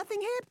 We've got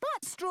nothing here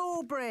but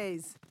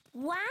strawberries.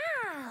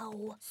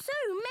 Wow! So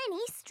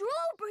many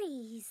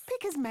strawberries.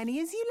 Pick as many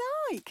as you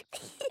like.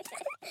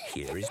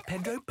 Here is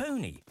Pedro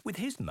Pony with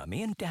his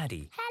mummy and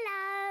daddy.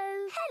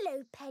 Hello.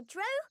 Hello,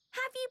 Pedro.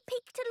 Have you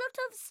picked a lot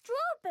of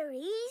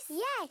strawberries?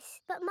 Yes,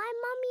 but my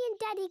mummy and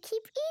daddy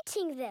keep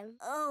eating them.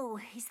 Oh,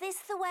 is this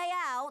the way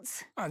out?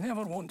 I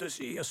never want to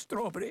see a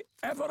strawberry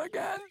ever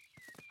again.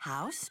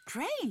 How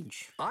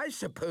strange. I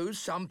suppose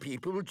some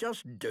people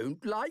just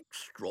don't like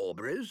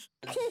strawberries.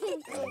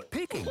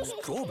 Picking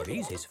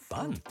strawberries is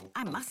fun.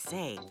 I must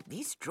say,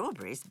 these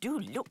strawberries do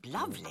look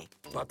lovely.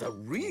 But the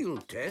real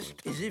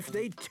test is if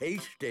they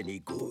taste any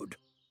good.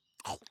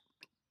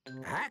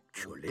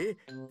 Actually,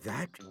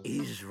 that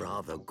is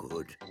rather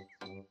good.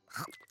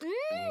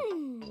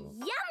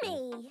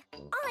 Yummy!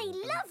 I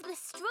love the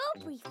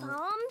strawberry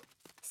farm.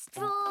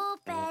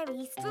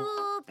 Strawberry,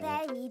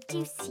 strawberry,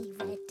 juicy,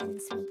 red and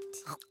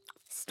sweet.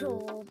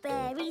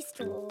 Strawberry,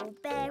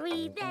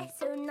 strawberry, they're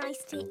so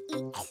nice to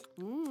eat.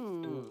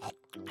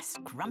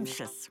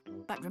 Scrumptious.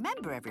 But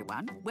remember,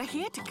 everyone, we're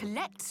here to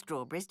collect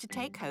strawberries to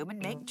take home and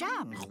make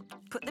jam.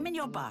 Put them in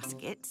your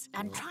baskets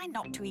and try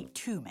not to eat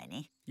too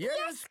many.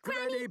 Yes,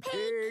 Granny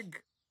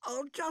Pig.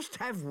 I'll just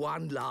have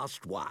one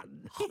last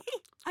one.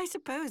 I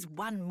suppose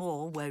one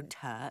more won't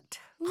hurt.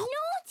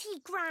 Naughty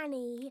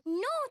Granny!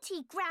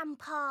 Naughty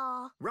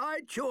Grandpa!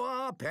 Right you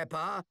are,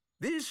 Peppa.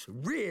 This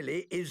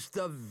really is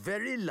the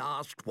very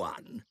last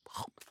one.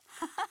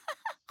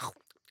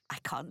 I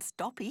can't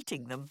stop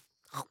eating them.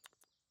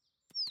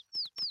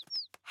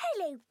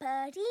 Hello,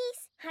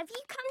 birdies. Have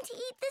you come to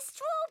eat the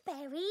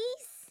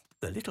strawberries?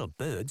 The little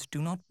birds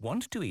do not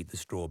want to eat the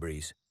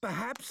strawberries.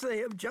 Perhaps they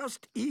have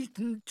just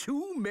eaten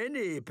too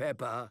many,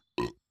 Peppa.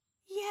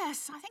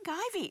 Yes, I think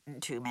I've eaten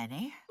too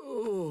many.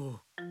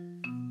 Oh.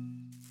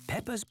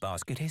 Peppa's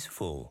basket is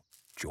full.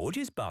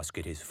 George's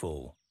basket is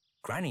full.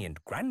 Granny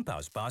and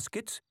Grandpa's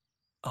baskets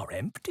are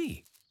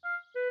empty.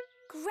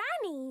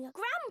 Granny,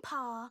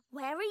 Grandpa,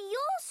 where are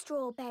your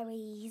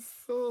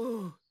strawberries?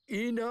 Oh,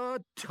 in our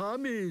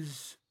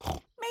tummies.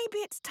 Maybe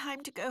it's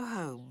time to go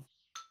home.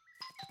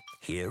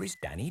 Here is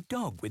Danny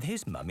Dog with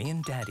his mummy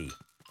and daddy.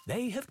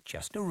 They have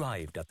just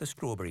arrived at the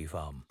strawberry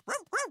farm.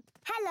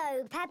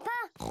 Hello, Peppa.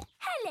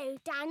 Hello,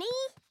 Danny.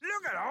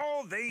 Look at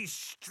all these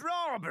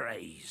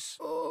strawberries.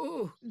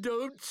 Oh,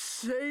 don't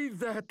say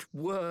that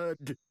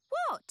word.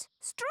 What?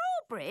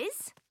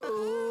 Strawberries?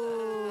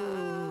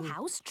 Oh.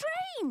 How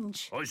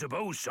strange. I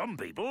suppose some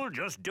people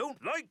just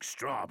don't like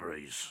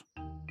strawberries.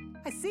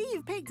 I see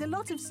you've picked a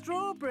lot of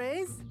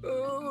strawberries.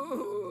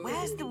 Oh.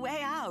 Where's the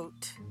way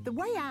out? The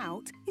way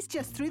out is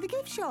just through the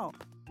gift shop.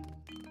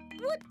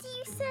 What do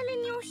you sell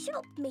in your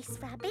shop, Miss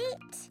Rabbit?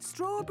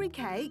 Strawberry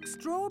cake,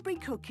 strawberry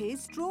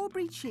cookies,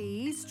 strawberry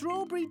cheese,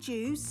 strawberry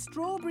juice,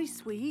 strawberry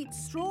sweets,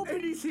 strawberry...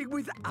 Anything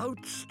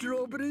without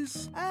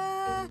strawberries?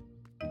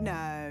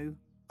 No.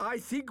 I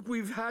think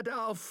we've had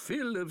our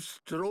fill of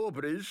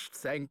strawberries,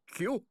 thank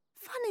you.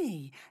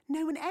 Funny,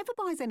 no one ever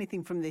buys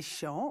anything from this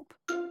shop.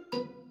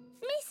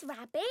 Miss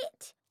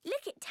Rabbit,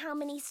 look at how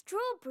many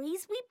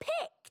strawberries we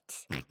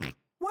picked.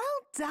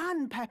 Well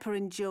done, Peppa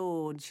and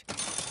George.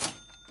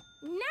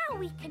 Now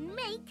we can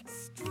make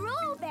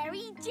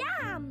strawberry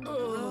jam.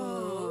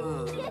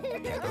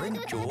 Peppa and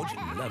George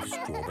love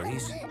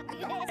strawberries.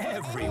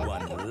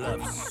 Everyone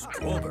loves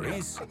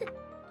strawberries.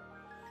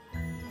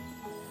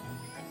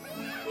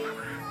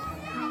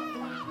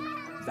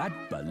 That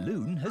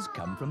balloon has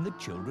come from the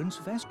Children's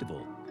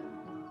Festival.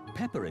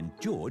 Peppa and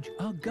George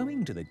are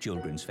going to the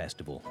Children's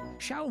Festival.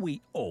 Shall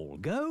we all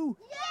go?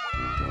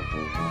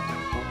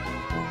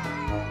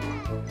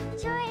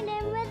 Join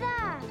in with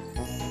us.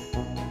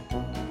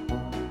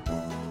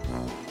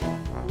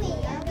 We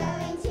are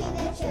going to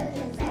the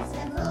Children's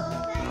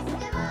Festival.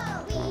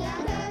 Festival. We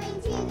are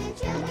going to the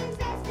Children's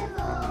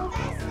Festival.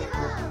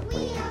 Festival.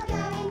 We are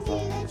going to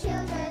the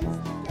Children's.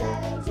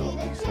 Going to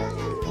the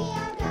Children's. We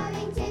are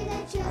going to the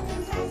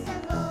Children's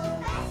Festival.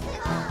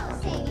 Festival.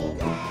 Singing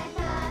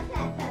Peppa,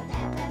 Peppa,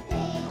 Peppa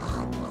Pig.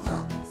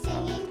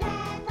 Singing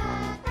Peppa,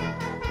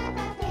 Peppa,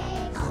 Peppa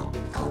Pig.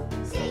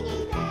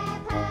 Singing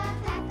Peppa,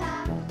 Peppa,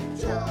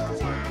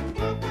 George and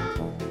Peppa,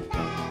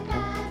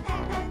 Peppa,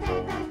 Peppa,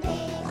 Peppa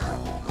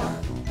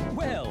Pig.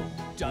 Well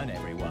done,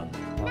 everyone.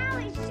 Now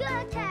it's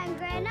your turn,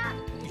 grown-up.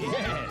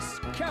 Yes,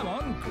 come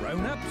on,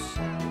 grown-ups.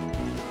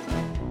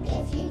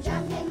 If you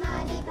jump in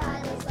muddy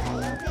puddles, wear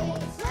your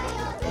boots, wear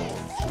your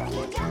boots. If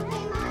you jump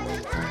in muddy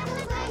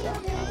puddles, wear your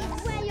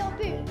boots, wear your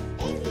boots.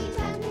 If you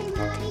jump in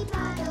muddy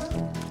puddles,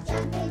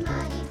 jump in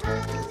muddy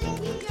puddles. If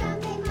you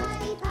jump in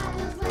muddy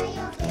puddles, wear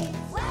your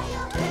boots, wear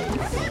your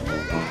boots.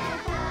 Singing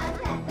Peppa,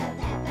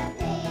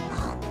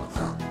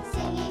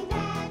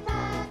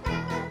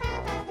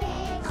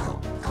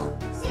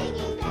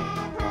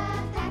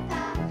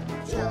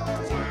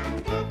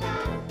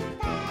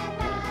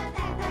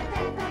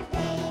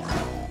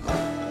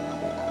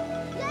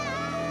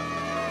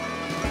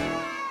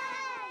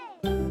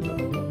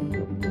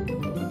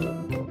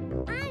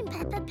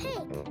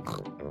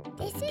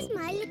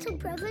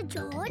 Brother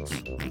George.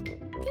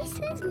 This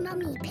is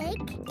Mummy Pig.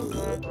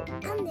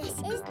 And this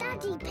is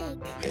Daddy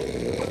Pig.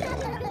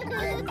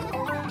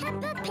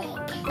 Peppa Pig.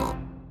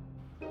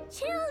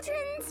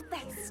 Children's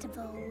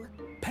Festival.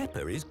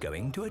 Peppa is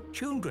going to a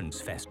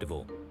children's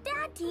festival.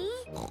 Daddy,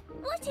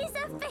 what is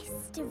a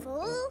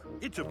festival?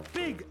 It's a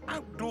big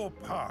outdoor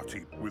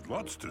party with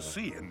lots to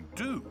see and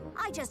do.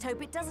 I just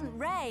hope it doesn't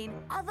rain,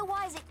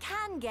 otherwise it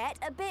can get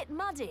a bit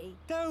muddy.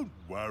 Don't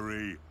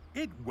worry,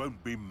 it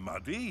won't be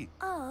muddy.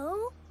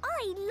 Oh,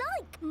 I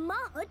like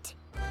mud.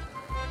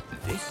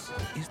 This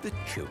is the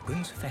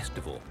children's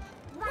festival.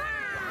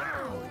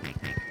 Wow!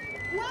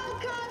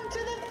 Welcome to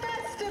the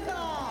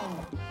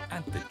festival!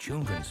 At the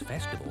children's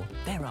festival,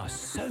 there are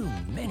so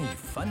many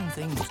fun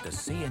things to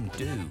see and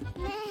do.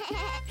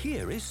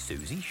 Here is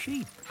Susie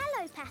Sheep.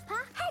 Hello, Peppa.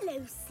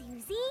 Hello,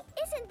 Susie.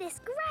 Isn't this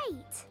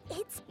great?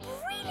 It's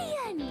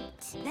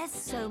brilliant. There's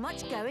so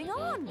much going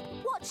on.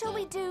 What shall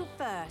we do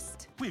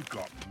first? We've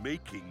got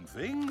making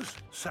things,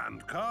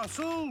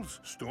 sandcastles,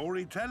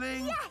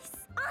 storytelling. Yes,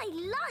 I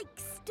like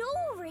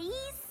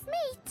stories.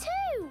 Me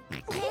too.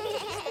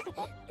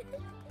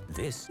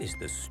 This is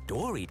the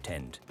story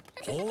tent.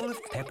 All of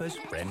Peppa's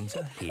friends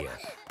are here.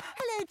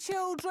 Hello,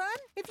 children.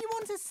 If you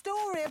want a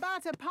story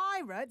about a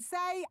pirate,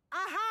 say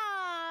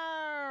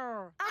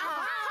aha!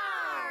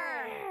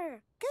 Aha!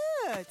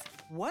 Good.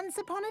 Once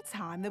upon a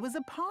time, there was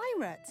a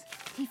pirate.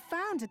 He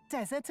found a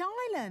desert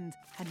island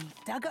and he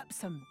dug up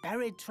some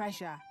buried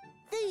treasure.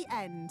 The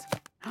end.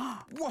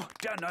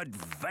 What an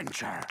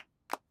adventure!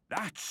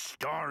 That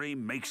story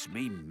makes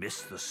me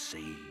miss the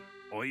sea.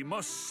 I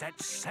must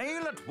set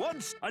sail at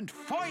once and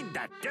find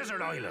that desert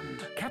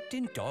island.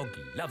 Captain Dog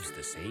loves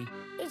the sea.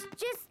 It's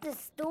just the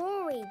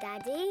story,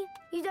 Daddy.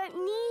 You don't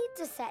need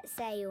to set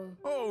sail.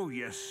 Oh,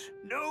 yes.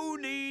 No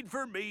need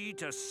for me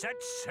to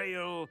set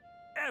sail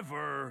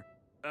ever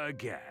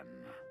again.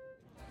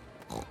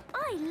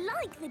 I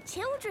like the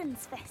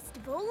Children's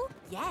Festival.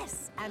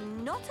 Yes,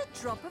 and not a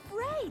drop of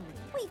rain.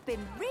 We've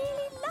been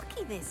really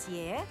lucky this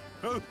year.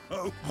 Oh,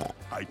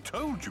 I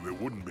told you it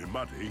wouldn't be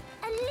muddy.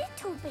 A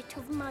little bit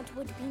of mud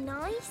would be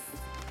nice.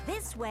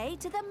 This way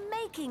to the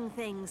Making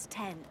Things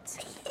tent.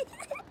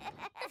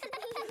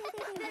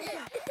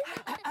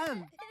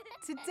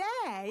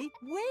 Today,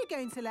 we're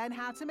going to learn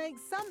how to make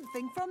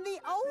something from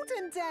the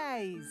olden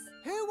days.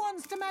 Who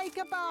wants to make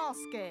a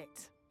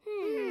basket?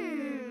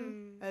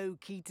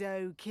 Okie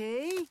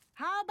dokie.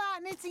 How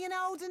about knitting an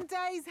olden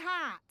days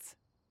hat?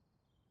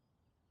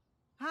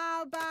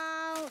 How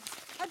about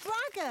a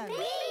dragon?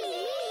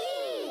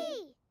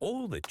 Me!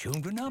 All the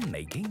children are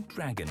making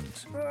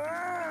dragons.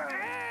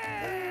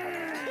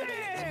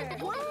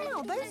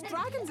 Wow, those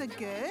dragons are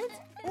good.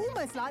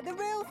 Almost like the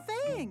real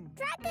thing.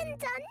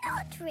 Dragons are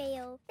not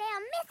real. They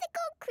are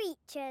mythical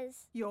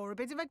creatures. You're a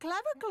bit of a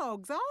clever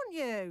clogs, aren't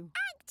you?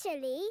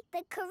 Actually,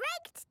 the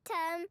correct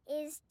term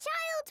is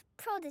child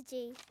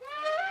prodigy.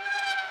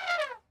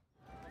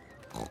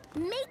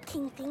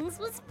 Making things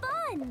was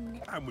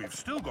fun. And we've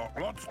still got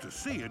lots to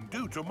see and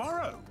do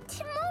tomorrow.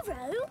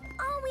 Tomorrow?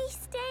 Are we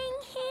staying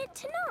here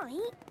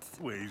tonight?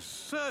 We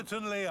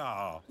certainly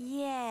are.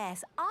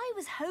 Yes, I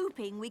was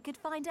hoping we could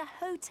find a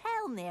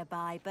hotel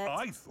nearby, but...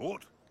 I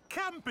thought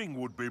camping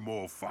would be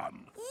more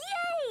fun.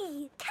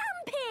 Yay!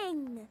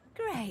 Camping!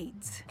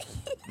 Great.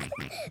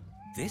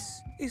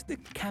 This is the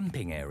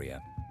camping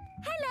area.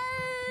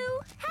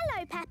 Hello!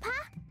 Hello, Peppa.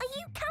 Are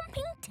you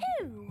camping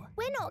too?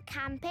 We're not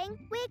camping,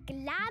 we're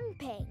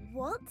glamping.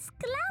 What's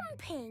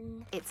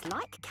glamping? It's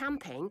like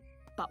camping,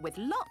 but with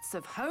lots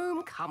of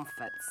home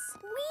comforts.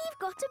 We've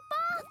got a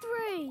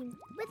bathroom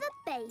with a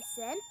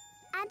basin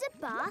and a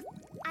bath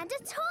and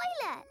a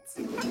toilet.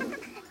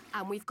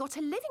 And we've got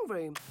a living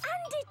room.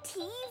 And a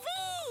TV.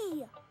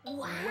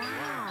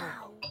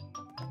 Wow.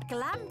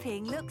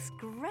 Glamping looks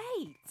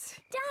great.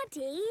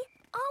 Daddy,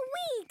 are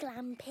we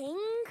glamping?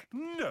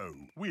 No,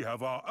 we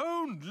have our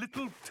own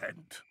little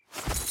tent.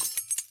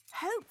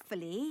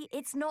 Hopefully,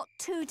 it's not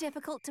too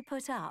difficult to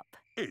put up.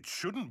 It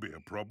shouldn't be a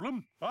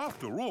problem.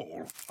 After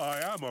all, I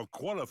am a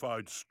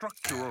qualified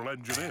structural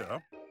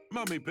engineer.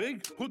 Mummy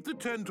Pig, put the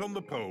tent on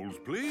the poles,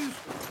 please.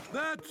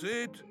 That's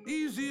it.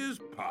 Easy as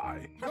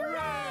pie.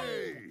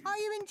 Hooray! Are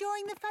you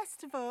enjoying the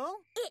festival?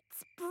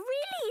 It's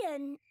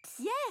brilliant.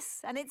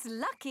 Yes, and it's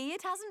lucky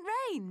it hasn't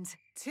rained.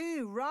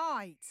 Too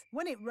right.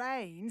 When it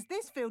rains,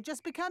 this field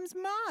just becomes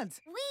mud.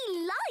 We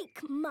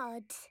like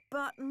mud.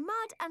 But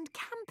mud and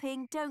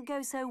camping don't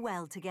go so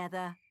well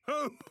together.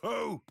 Ho,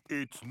 ho!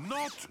 It's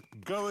not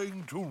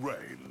going to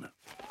rain.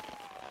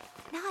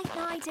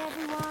 Night-night,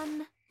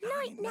 everyone.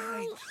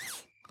 Night-night.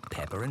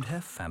 Peppa and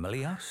her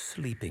family are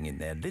sleeping in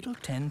their little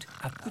tent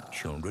at the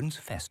children's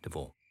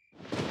festival.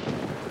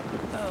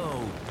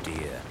 Oh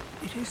dear,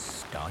 it is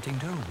starting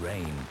to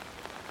rain.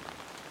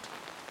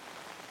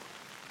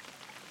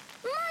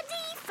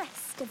 Muddy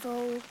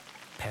festival.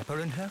 Peppa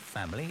and her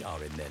family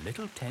are in their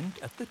little tent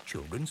at the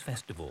children's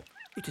festival.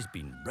 It has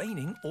been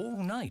raining all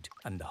night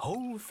and the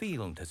whole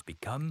field has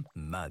become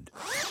mud.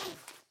 Whoop!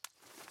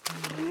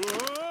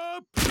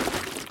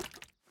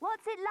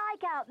 What's it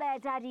like out there,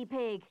 Daddy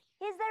Pig?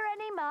 Is there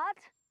any mud?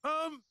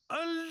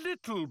 A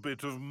little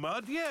bit of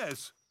mud,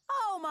 yes.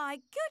 Oh, my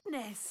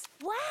goodness.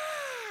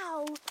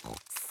 Wow!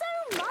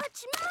 So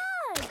much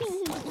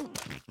mud!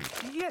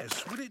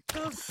 Yes, well, it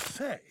does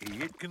say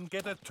it can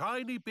get a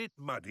tiny bit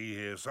muddy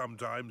here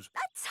sometimes. A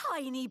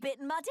tiny bit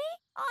muddy?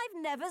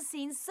 I've never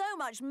seen so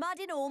much mud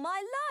in all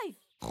my life.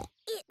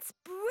 It's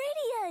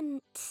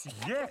brilliant!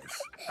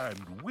 Yes,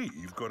 and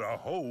we've got a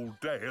whole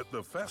day at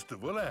the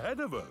festival ahead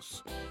of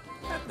us.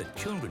 At the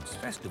Children's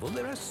Festival,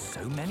 there are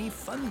so many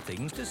fun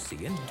things to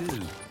see and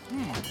do.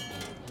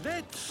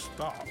 Let's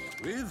start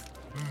with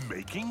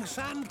making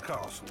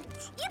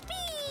sandcastles.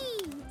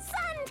 Yippee!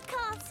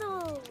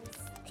 Sandcastles!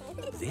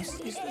 This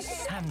is the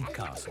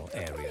sandcastle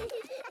area.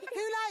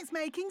 Who likes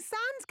making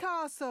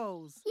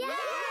sandcastles?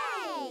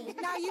 Yay!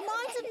 Now, you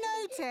might have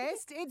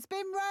noticed it's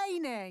been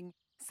raining.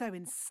 So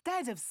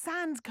instead of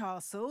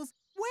sandcastles,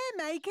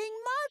 we're making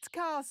mud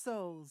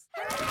castles.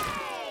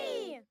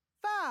 Hooray!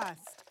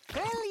 First,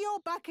 fill your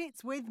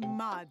buckets with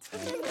mud.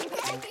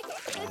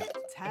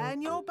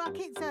 Turn your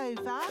buckets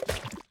over.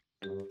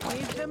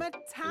 Give them a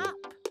tap.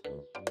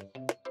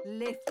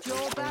 Lift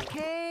your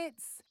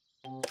buckets.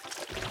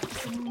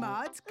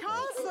 Mud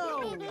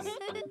castles.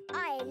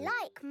 I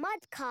like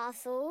mud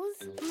castles.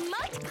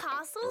 Mud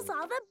castles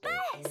are the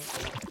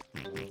best.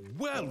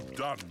 Well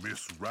done,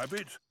 Miss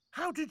Rabbit.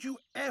 How did you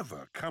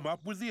ever come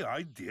up with the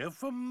idea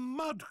for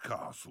mud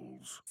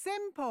castles?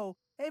 Simple.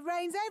 It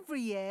rains every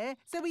year,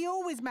 so we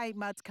always make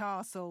mud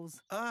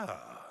castles.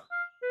 Ah.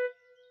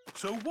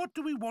 So what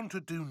do we want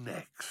to do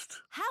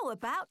next? How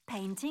about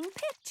painting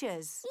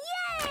pictures?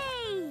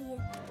 Yay!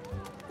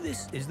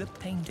 This is the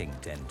painting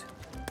tent.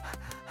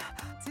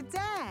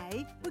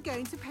 Today, we're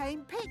going to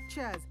paint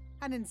pictures.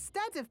 And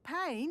instead of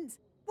paint,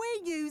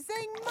 we're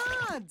using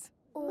mud.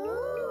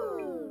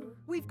 Ooh!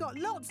 We've got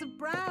lots of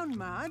brown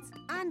mud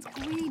and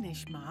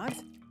greenish mud.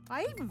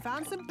 I even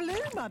found some blue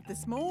mud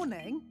this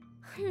morning.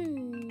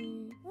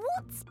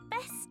 What's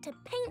best to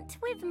paint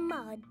with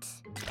mud?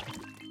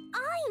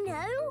 I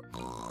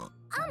know!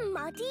 A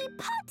muddy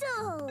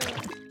puddle!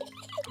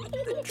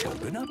 The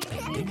children are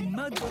painting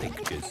mud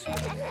pictures.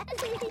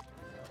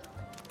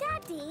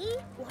 Daddy,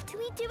 what are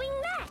we doing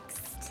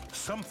next?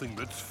 Something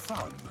that's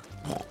fun.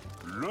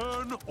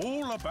 Learn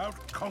all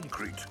about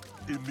concrete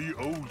in the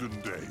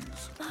olden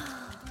days.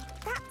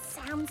 That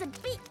sounds a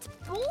bit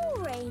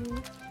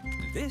boring.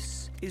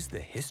 This is the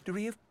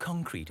history of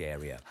concrete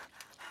area.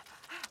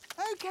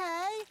 OK,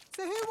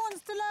 so who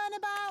wants to learn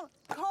about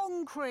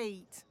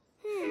concrete?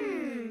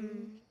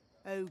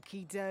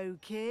 Okie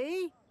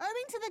dokie.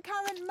 Owing to the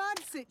current mud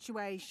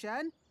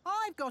situation,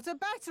 I've got a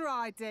better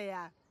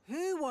idea.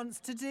 Who wants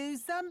to do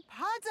some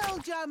puddle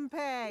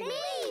jumping? Me!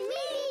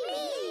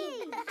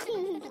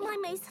 My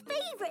most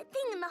favourite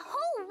thing in the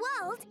whole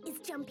world is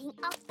jumping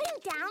up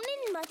and down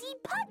in muddy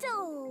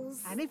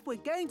puddles. And if we're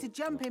going to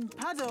jump in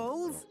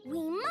puddles,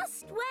 we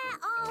must wear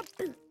our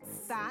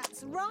boots.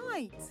 That's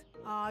right.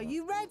 Are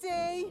you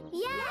ready?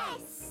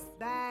 Yes!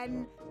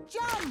 Then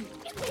jump!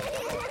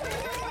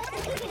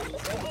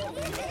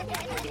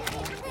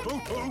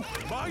 Ho,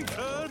 my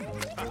turn!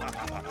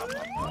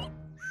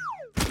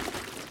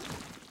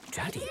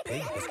 Daddy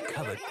Pig has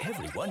covered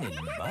everyone in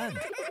mud.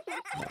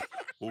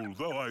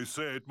 Although I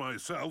say it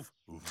myself,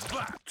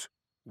 that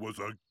was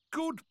a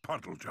good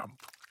puddle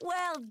jump.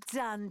 Well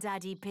done,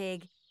 Daddy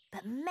Pig.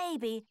 But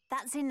maybe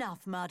that's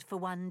enough mud for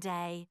one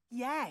day.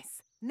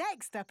 Yes.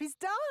 Next up is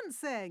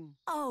dancing.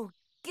 Oh,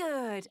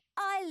 good.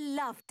 I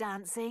love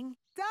dancing.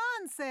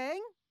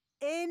 Dancing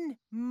in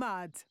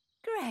mud.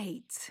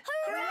 Great.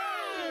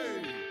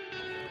 Hooray!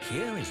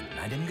 Here is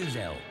Madame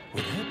Gazelle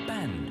with her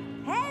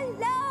band.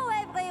 Hello,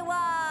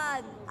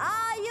 everyone!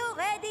 Are you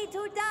ready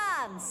to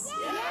dance?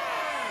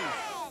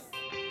 Yes!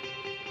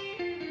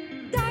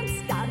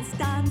 Dance, dance,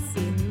 dance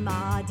in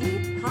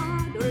muddy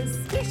puddles.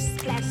 Splish,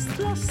 splash,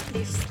 splosh,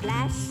 splish,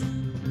 splash.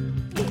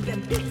 Give a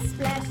big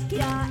splash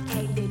here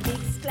and a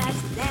big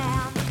splash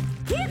there.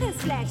 Here is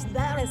splash,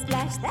 there is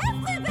splash,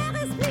 everywhere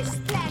is splish,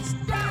 splash.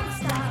 Dance,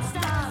 dance,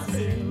 dance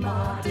in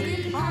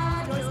muddy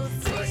puddles.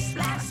 Splish,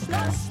 splash,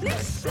 splosh,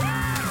 splish,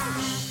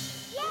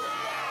 splash.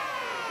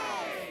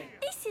 Yay!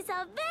 This is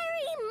a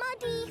very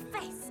muddy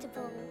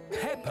festival.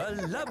 Peppa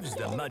loves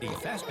the Muddy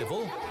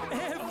Festival.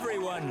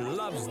 Everyone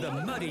loves the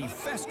Muddy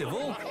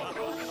Festival.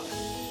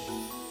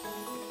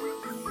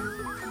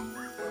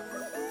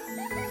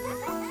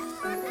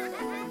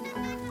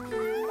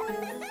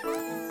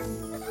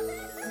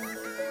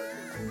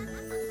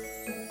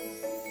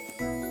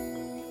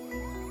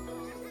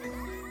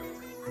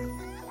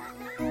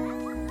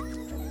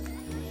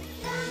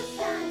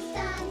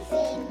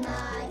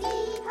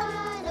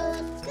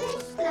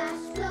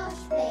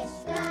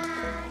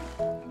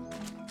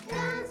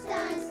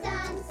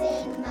 Dance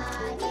in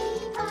muddy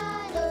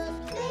puddles,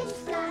 splish,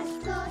 splash,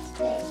 splosh,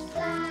 splish,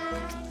 splash.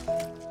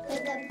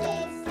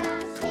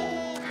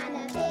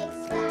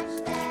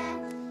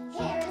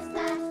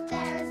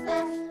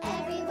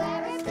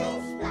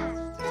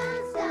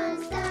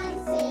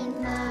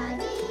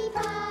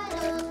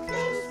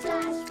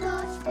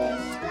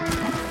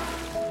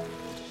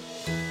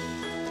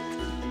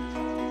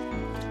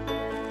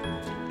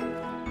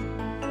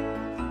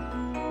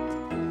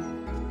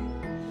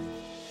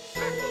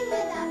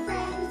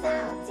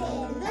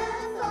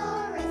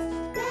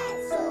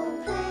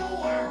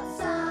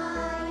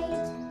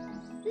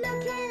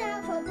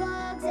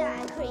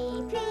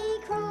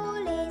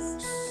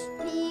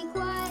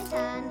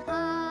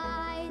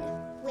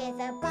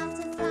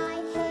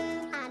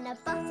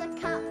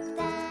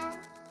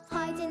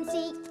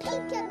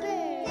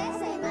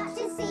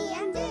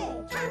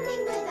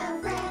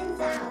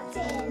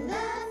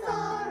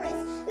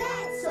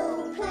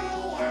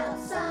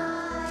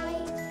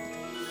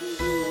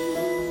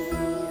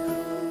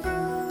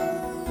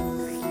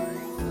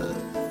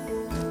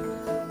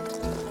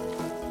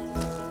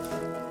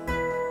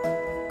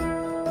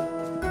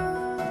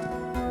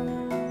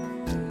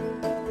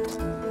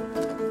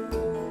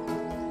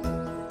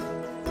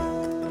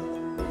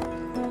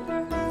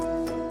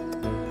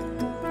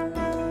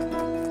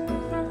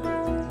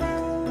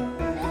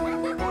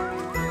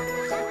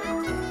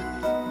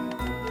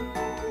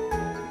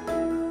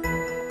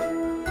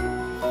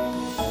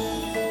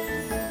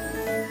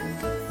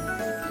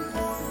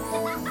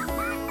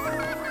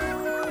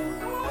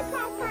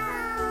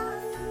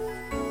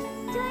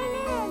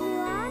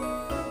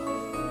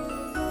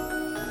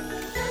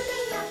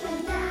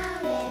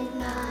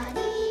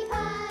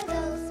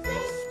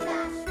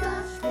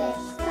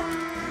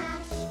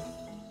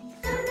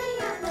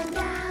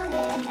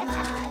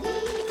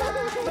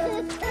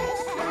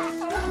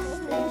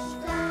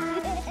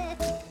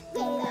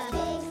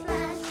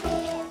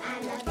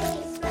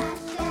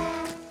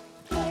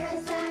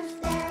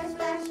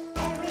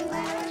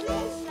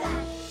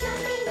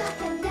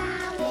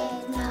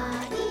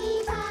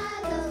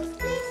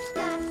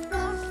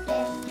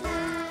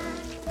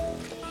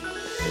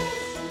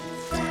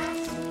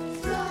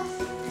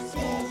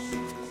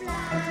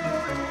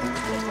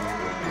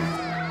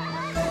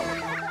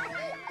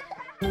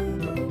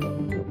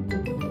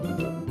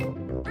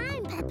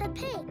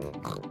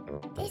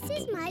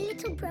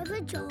 little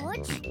brother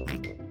George.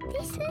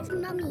 This is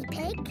Mummy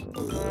Pig.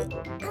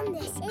 And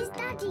this is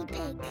Daddy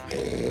Pig.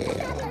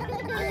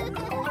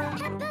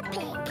 Peppa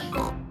Pig.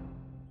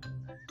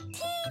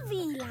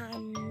 TV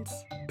Land.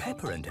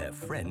 Peppa and her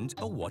friends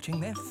are watching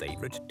their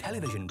favourite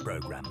television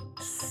programme,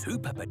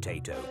 Super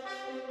Potato.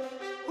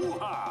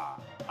 Hoo-ha!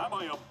 Am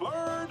I a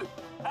bird?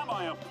 Am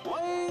I a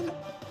plane?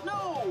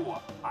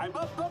 No! I'm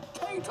a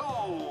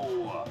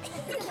potato!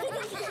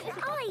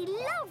 I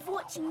love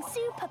watching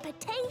Super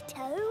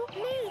Potato.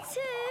 Me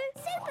too.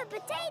 Super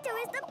Potato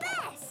is the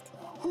best.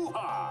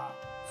 Hoo-ha!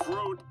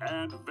 Fruit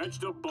and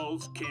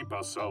vegetables keep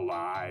us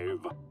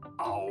alive.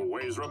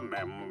 Always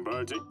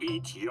remember to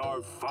eat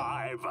your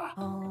 5.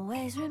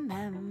 Always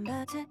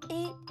remember to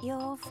eat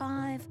your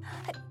 5.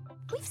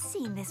 We've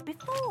seen this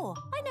before.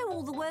 I know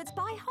all the words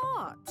by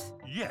heart.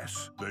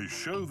 Yes, they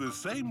show the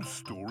same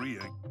story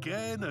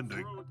again and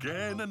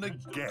again and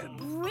again.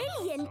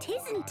 Brilliant,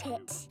 isn't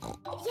it?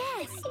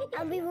 Yes,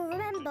 and we will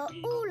remember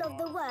all of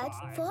the words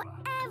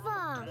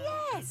forever.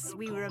 Yes,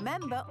 we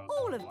remember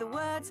all of the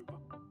words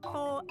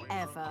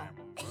forever.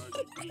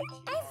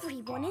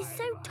 Everyone is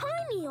so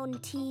tiny on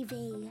TV.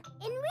 In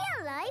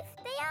real life,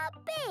 they are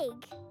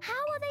big. How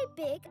are they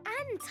big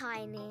and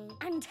tiny?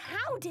 And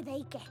how do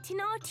they get in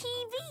our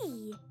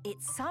TV?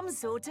 It's some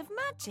sort of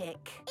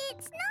magic.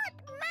 It's not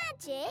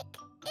magic,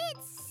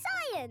 it's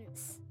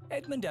science.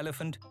 Edmund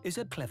Elephant is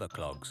a clever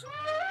clogs.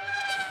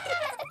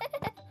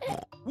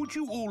 Would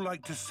you all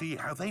like to see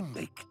how they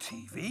make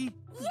TV?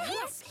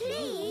 Yes,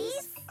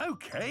 please.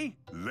 OK,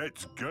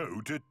 let's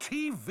go to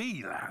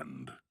TV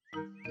Land.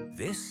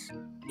 This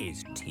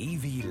is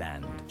TV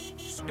Land.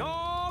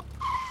 Stop!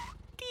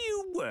 Do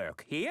you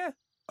work here?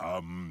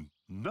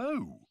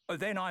 No.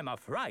 Then I'm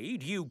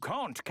afraid you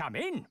can't come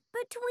in.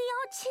 But we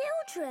are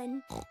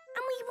children,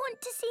 and we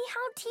want to see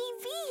how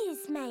TV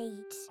is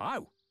made.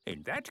 Oh,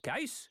 in that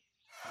case,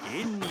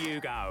 in you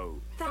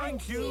go.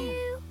 Thank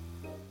you.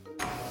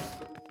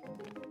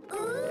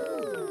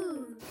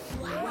 Ooh!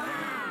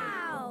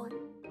 Wow!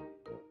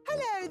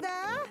 Hello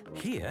there.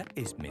 Here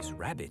is Miss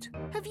Rabbit.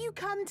 Have you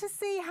come to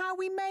see how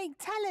we make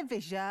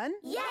television?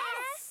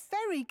 Yes!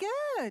 Very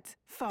good.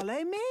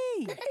 Follow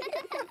me.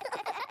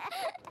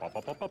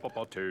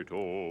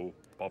 Potato.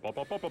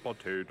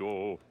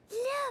 Potato.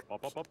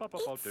 Look,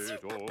 it's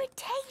Super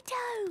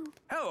Potato.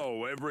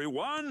 Hello,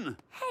 everyone.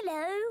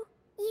 Hello.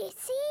 You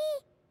see,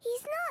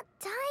 he's not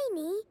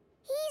tiny,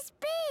 he's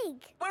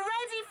big. We're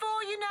ready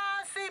for you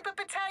now, Super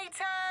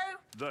Potato.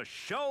 The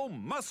show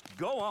must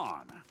go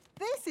on.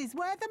 This is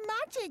where the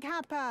magic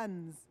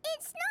happens.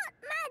 It's not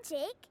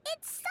magic,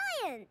 it's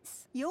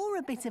science. You're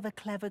a bit of a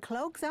clever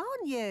clogs,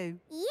 aren't you?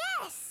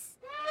 Yes.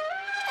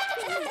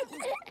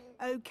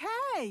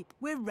 OK,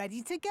 we're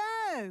ready to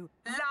go.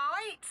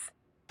 Lights,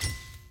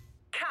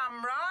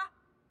 camera,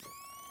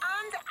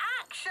 and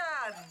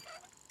action.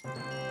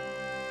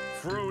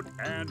 Fruit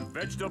and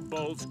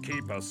vegetables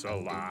keep us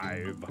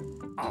alive.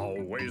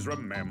 Always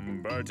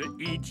remember to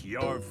eat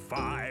your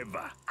 5.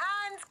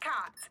 And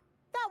cut.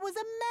 That was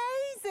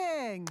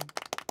amazing.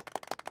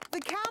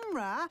 The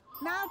camera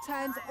now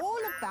turns all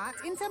of that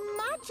into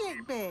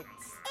magic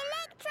bits.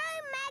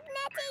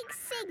 Electromagnetic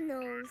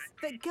signals.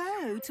 That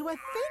go to a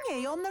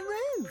thingy on the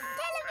roof.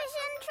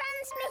 Television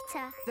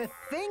transmitter. The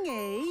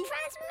thingy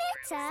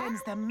Transmitter?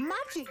 sends the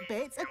magic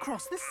bits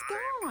across the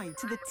sky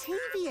to the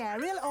TV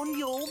aerial on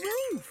your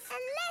roof.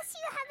 Unless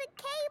you have a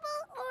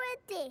cable or a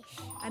dish.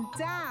 And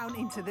down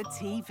into the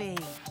TV.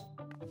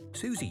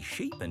 Susie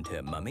Sheep and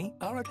her mummy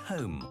are at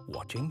home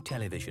watching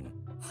television.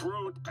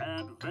 Fruit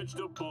and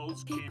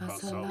vegetables keep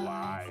us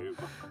alive.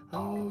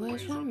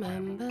 Always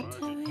remember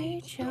to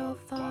eat your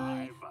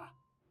 5.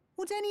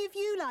 Would any of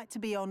you like to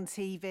be on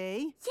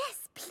TV?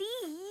 Yes,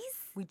 please.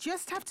 We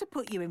just have to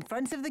put you in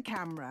front of the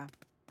camera.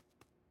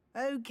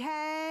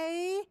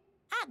 OK,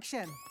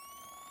 action.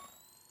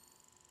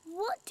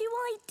 What do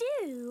I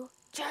do?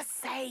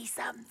 Just say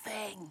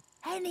something.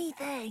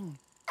 Anything.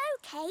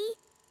 OK.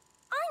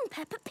 I'm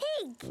Peppa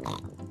Pig.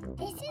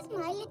 This is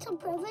my little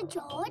brother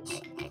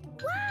George.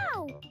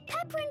 Wow!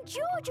 Peppa and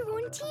George are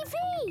on TV.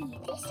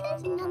 This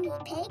is Mummy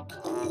Pig.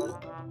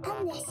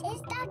 And this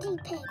is Daddy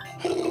Pig.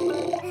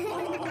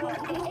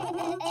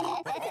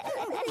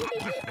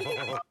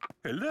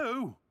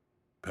 Hello.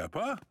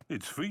 Peppa,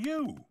 it's for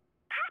you.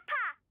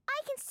 Peppa!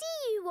 I can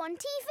see you on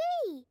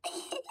TV.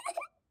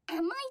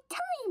 Am I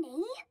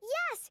tiny?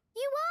 Yes,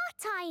 you are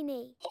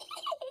tiny.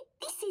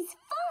 This is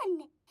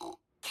fun.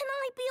 Can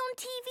I be on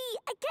TV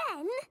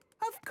again?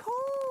 Of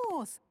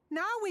course.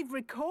 Now we've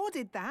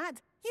recorded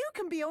that, you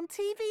can be on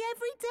TV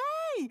every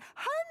day.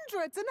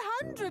 Hundreds and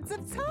hundreds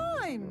of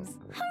times.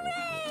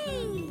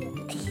 Hooray!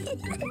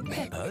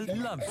 Peppa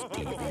loves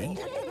TV.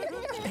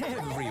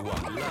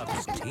 Everyone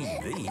loves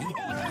TV.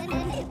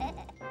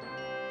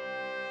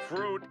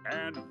 Fruit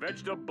and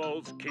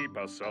vegetables keep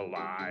us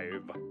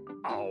alive.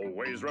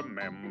 Always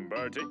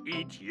remember to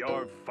eat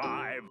your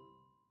 5.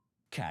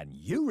 Can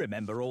you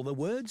remember all the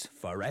words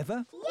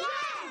forever?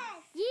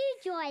 Yes! You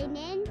join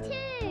in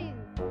too.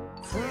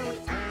 Fruit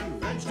and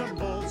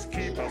vegetables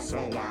keep us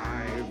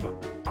alive.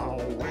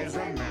 Always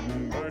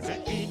remember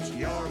to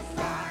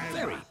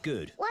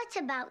good. What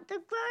about the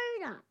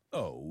grown-up?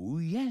 Oh,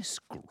 yes,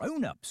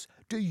 grown-ups.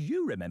 Do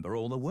you remember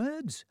all the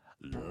words?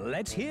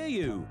 Let's hear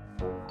you.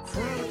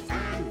 Fruit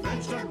and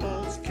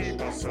vegetables keep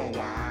us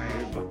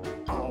alive.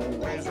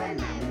 Always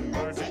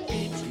remember to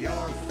eat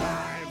your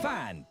five.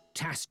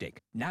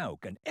 Fantastic. Now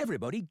can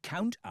everybody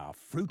count our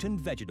fruit and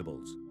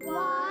vegetables?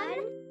 1,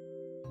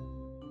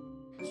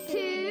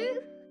 2,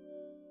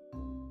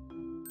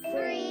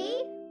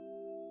 3,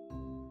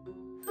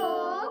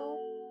 4,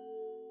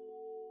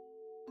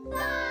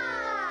 5.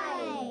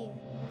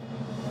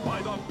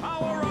 By the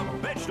power of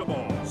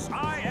vegetables,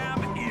 I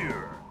am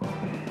here.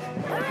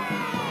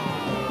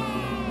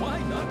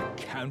 Why not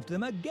count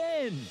them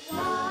again?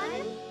 1,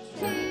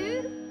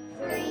 2,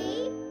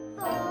 3,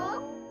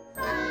 4,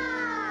 5.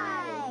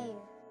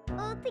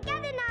 All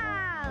together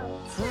now.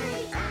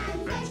 Fruit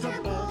and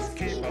vegetables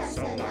keep us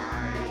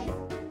alive.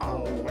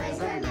 Always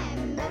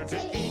remember to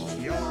eat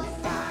your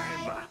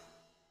five.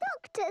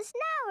 Doctors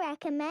now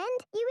recommend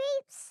you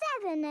eat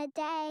 7 a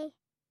day.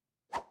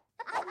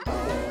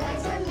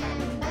 Always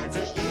remember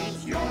to eat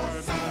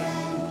your seven.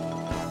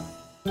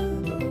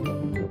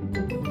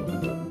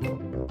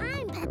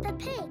 I'm Peppa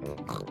Pig.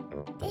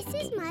 This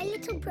is my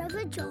little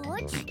brother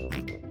George.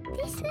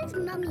 This is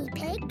Mummy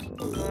Pig.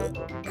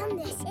 And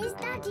this is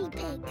Daddy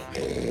Pig.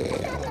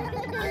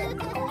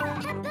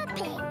 Peppa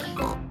Pig.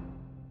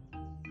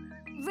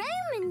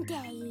 Roman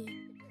Day.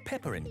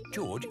 Peppa and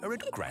George are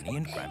at Granny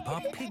and Grandpa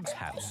Pig's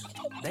house.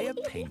 They are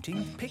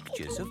painting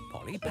pictures of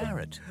Polly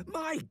Parrot.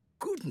 My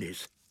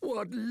goodness,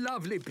 what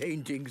lovely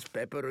paintings,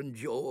 Peppa and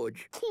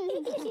George.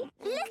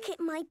 Look at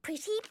my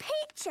pretty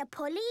picture,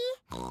 Polly.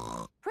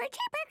 Pretty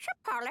picture,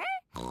 Polly?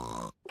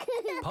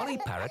 Polly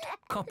Parrot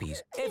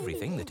copies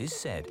everything that is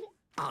said.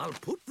 I'll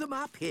put them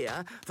up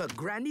here for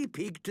Granny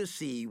Pig to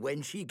see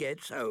when she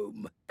gets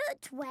home.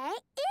 But where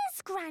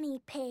is Granny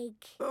Pig?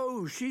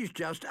 Oh, she's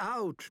just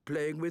out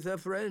playing with her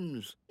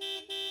friends.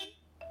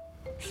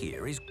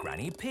 Here is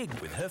Granny Pig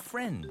with her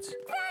friends.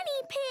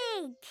 Granny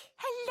Pig!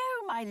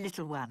 Hello, my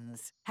little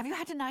ones. Have you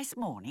had a nice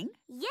morning?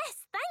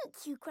 Yes,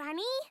 thank you,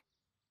 Granny.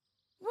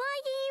 Why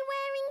are you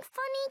wearing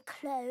funny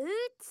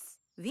clothes?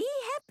 We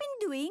have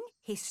been doing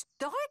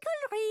historical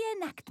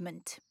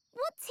reenactment.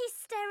 What's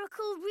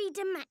hysterical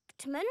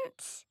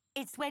reenactment?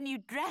 It's when you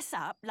dress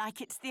up like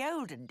it's the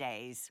olden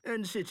days.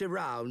 And sit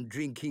around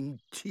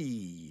drinking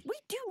tea. We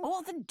do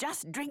more than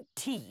just drink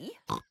tea.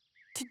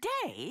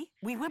 Today,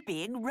 we were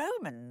being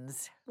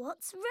Romans.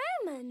 What's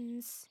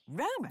Romans?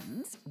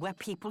 Romans were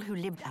people who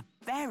lived a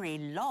very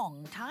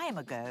long time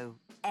ago.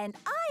 And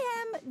I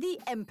am the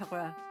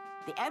Emperor.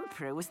 The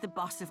emperor was the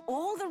boss of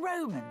all the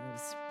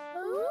Romans.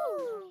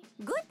 Ooh.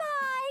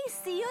 Goodbye.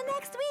 See you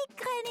next week,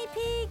 Granny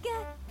Pig.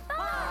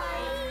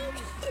 Bye!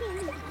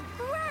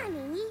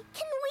 Granny,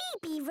 can we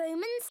be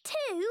Romans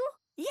too?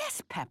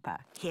 Yes, Peppa.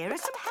 Here are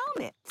some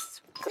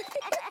helmets.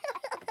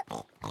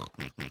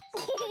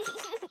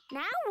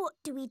 Now what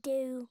do we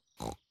do?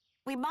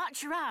 We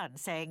march around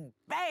saying,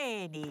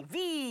 Veni,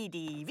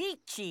 Vidi,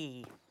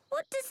 Vici.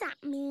 What does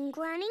that mean,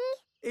 Granny?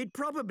 It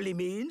probably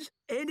means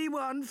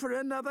anyone for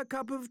another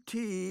cup of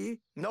tea.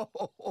 No.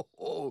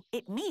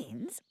 It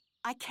means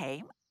I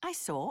came, I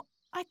saw,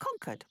 I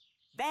conquered.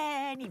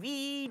 Veni,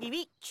 Vidi,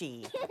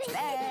 Vici.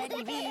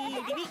 Veni,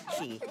 Vidi,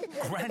 Vici.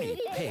 Granny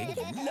Pig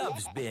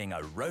loves being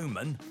a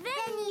Roman.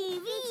 Veni,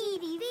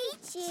 vidi,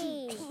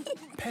 vici.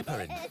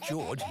 Peppa and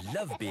George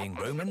love being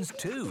Romans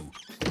too.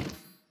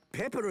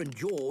 Peppa and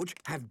George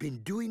have been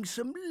doing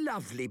some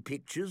lovely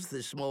pictures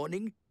this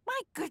morning.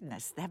 My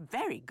goodness, they're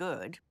very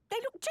good. They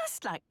look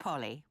just like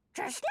Polly.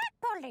 Just like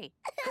Polly.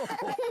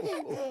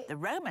 The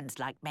Romans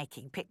liked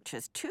making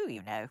pictures too,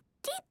 you know.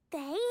 Did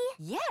they?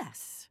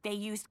 Yes. They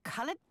used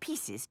coloured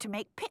pieces to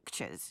make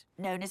pictures,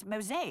 known as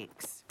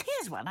mosaics.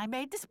 Here's one I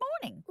made this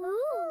morning.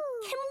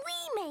 Ooh. Can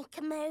we make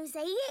a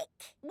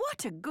mosaic?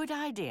 What a good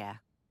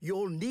idea.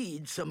 You'll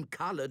need some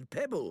coloured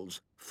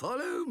pebbles.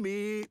 Follow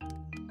me.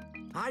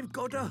 I've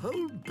got a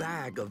whole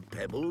bag of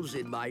pebbles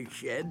in my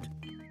shed.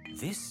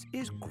 This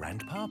is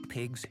Grandpa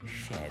Pig's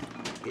shed.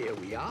 Here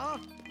we are.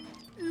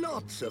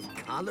 Lots of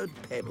coloured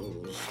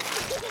pebbles.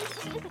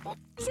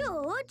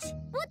 George,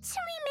 what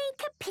shall we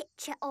make a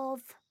picture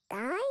of?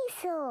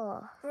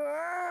 Dinosaur.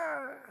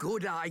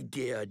 Good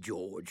idea,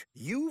 George.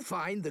 You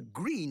find the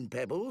green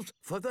pebbles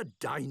for the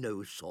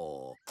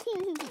dinosaur.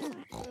 And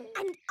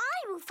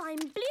I will find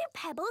blue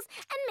pebbles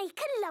and make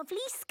a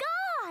lovely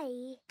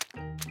sky.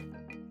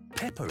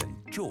 Peppa and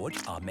George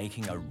are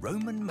making a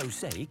Roman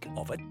mosaic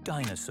of a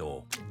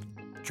dinosaur.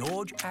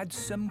 George adds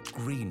some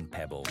green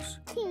pebbles.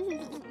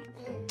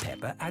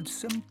 Peppa adds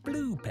some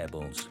blue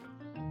pebbles.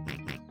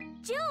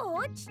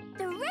 George,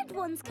 the red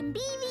ones can be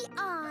the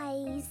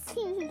eyes.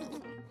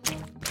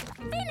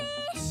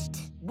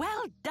 Finished!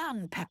 Well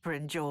done, Peppa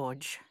and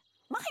George.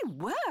 My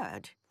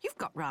word, you've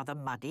got rather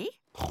muddy.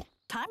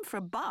 Time for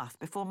a bath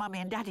before Mummy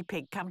and Daddy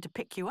Pig come to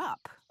pick you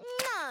up.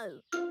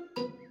 No.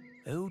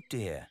 Oh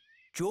dear,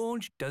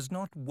 George does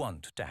not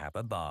want to have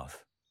a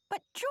bath.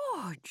 But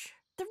George,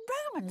 the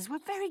Romans were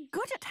very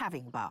good at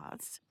having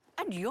baths.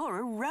 And you're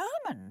a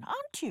Roman,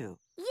 aren't you?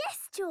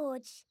 Yes,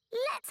 George.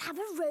 Let's have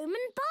a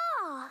Roman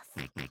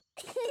bath.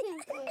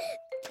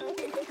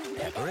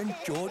 Peppa and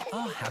George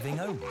are having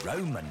a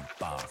Roman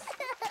bath.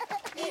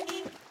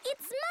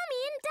 It's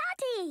Mummy and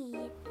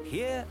Daddy.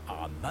 Here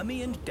are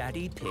Mummy and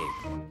Daddy Pig.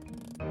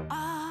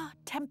 Ah,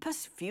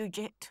 tempus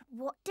fugit.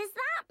 What does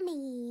that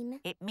mean?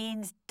 It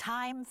means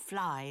time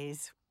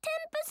flies.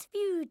 Tempus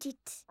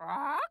fugit.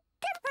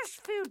 Tempus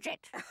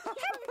fugit.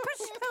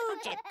 Tempus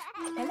fugit.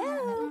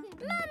 Hello.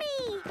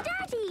 Mummy,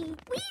 Daddy,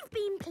 we've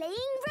been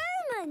playing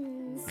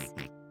Romans.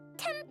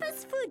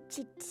 Tempus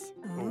fugit.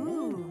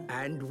 Ooh.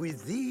 And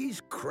with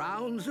these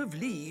crowns of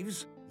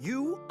leaves,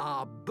 you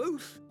are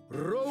both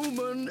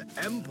Roman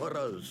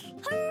emperors.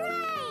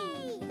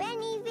 Hooray!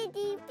 Benny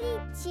Viddy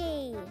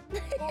Vici.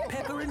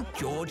 Peppa and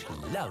George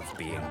love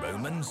being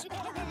Romans.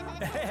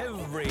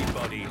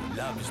 Everybody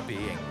loves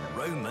being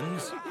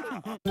Romans.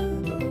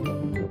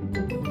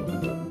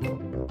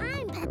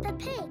 I'm Peppa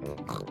Pig.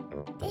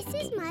 This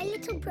is my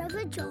little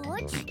brother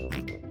George.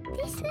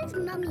 This is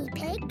Mummy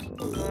Pig.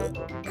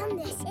 And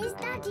this is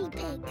Daddy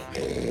Pig.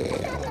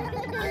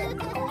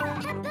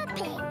 Peppa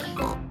Pig.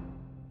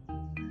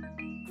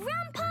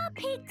 Grandpa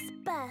Pig's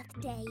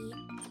birthday.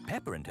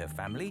 Peppa and her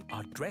family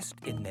are dressed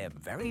in their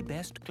very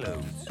best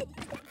clothes.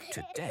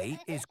 Today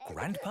is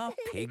Grandpa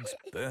Pig's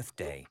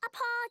birthday. A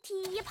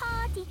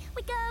party,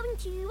 we're going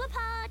to a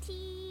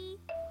party.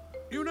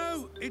 You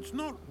know, it's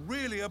not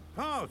really a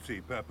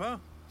party, Peppa.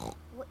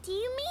 What do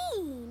you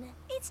mean?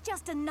 It's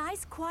just a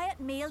nice quiet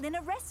meal in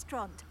a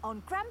restaurant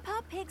on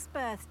Grandpa Pig's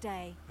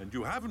birthday. And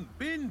you haven't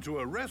been to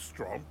a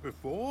restaurant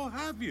before,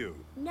 have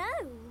you? No.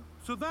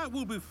 So that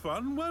will be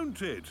fun,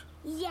 won't it?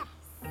 Yes.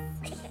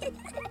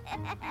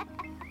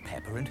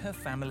 Peppa and her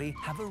family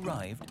have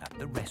arrived at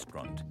the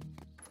restaurant.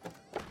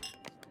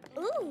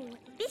 Ooh,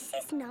 this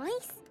is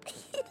nice.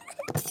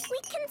 We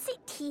can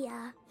sit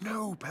here.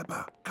 No,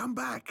 Peppa, come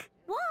back.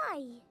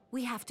 Why?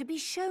 We have to be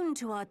shown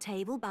to our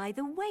table by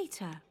the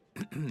waiter.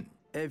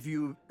 Have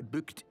you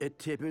booked a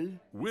table?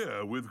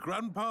 We're with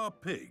Grandpa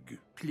Pig.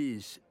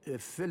 Please,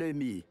 follow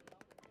me.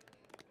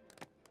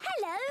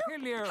 Hello.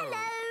 Hello.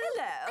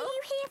 Hello. Are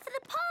you here for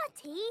the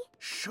party?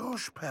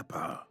 Shush,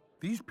 Peppa.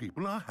 These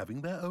people are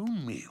having their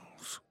own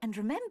meals. And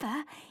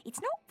remember,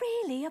 it's not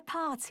really a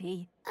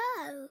party.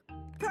 Oh.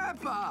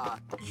 Peppa!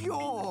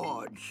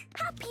 George!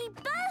 Happy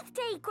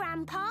birthday,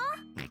 Grandpa.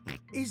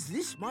 Is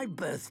this my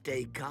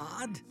birthday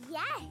card?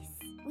 Yes,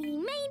 we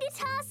made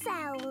it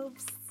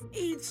ourselves.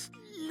 It's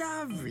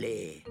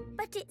lovely.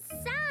 But it's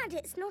sad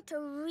it's not a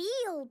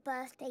real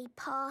birthday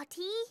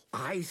party.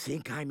 I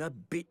think I'm a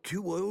bit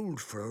too old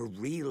for a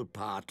real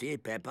party,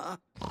 Peppa.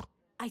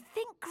 I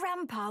think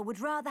Grandpa would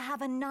rather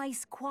have a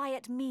nice,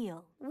 quiet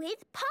meal.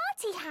 With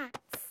party hats.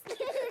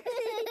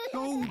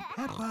 Oh,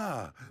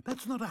 Peppa,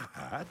 that's not a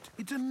hat,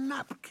 it's a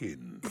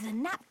napkin. The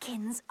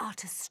napkins are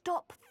to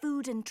stop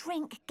food and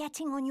drink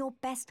getting on your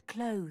best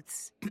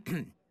clothes.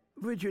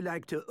 Would you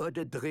like to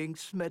order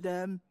drinks,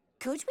 madame?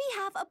 Could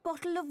we have a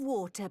bottle of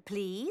water,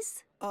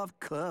 please? Of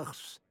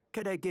course.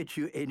 Can I get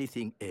you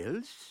anything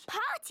else?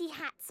 Party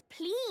hats,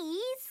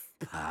 please.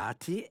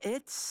 Party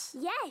hats?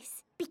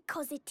 Yes,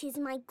 because it is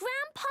my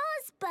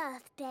grandpa's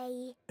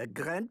birthday. A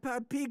Grandpa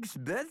Pig's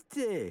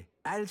birthday.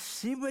 I'll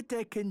see what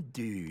I can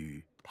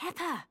do.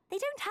 Peppa, they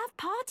don't have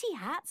party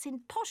hats in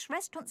posh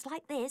restaurants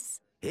like this.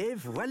 Et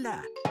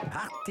voilà,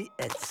 party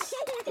hats.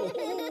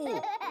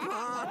 Oh,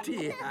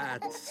 party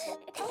hats.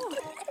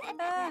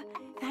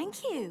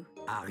 Thank you.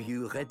 Are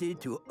you ready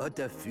to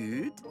order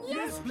food?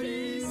 Yes,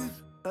 please.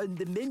 On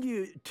the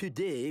menu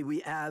today, we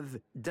have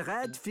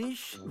dried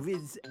fish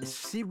with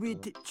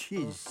seaweed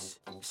cheese,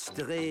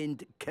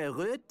 strained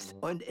carrot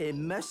on a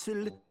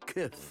mussel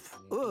cuff,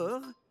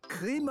 or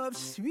cream of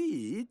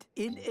sweet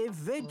in a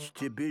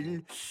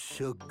vegetable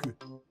sug.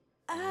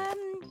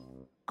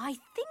 I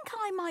think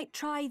I might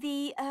try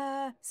the,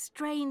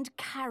 strained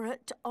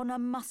carrot on a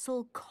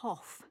mussel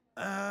cough.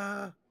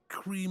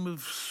 Cream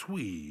of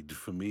swede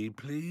for me,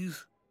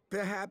 please.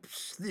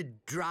 Perhaps the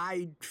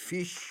dried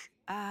fish.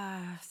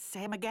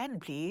 Same again,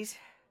 please.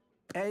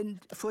 And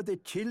for the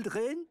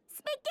children?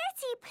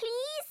 Spaghetti,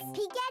 please.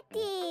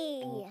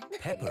 Spaghetti.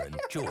 Peppa and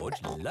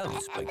George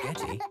love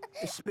spaghetti.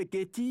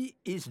 Spaghetti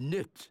is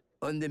not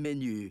on the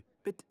menu,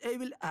 but I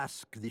will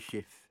ask the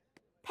chef.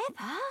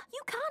 Peppa,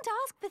 you can't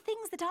ask for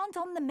things that aren't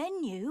on the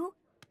menu.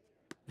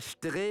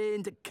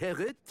 Strained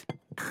carrot,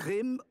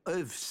 cream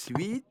of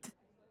sweet,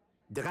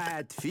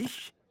 dried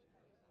fish,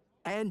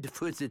 and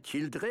for the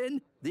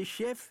children, the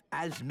chef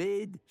has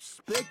made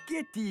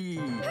spaghetti.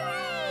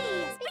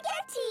 Hooray!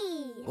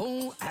 Spaghetti!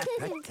 Bon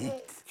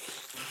appetit.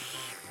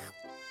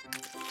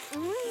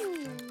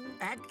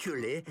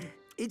 Actually,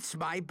 it's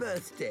my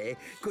birthday.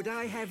 Could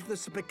I have the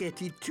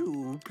spaghetti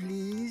too,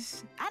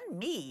 please? And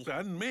me.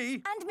 And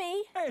me. And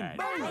me.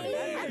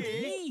 And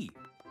me.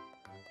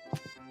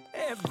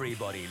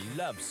 Everybody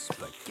loves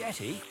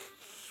spaghetti.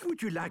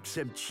 Would you like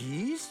some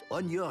cheese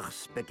on your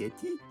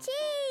spaghetti?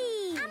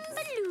 Cheese! And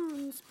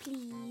balloons,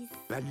 please.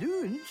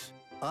 Balloons?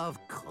 Of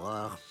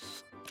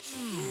course.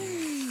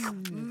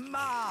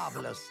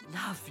 Marvellous.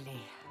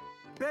 Lovely.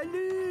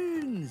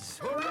 Balloons!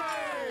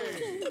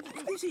 Hooray!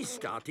 This is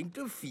starting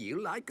to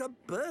feel like a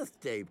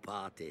birthday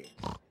party.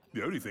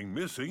 The only thing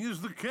missing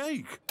is the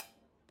cake.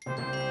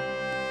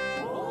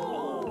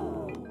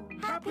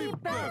 Happy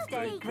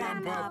birthday,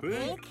 Grandpa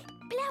Pig.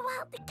 Blow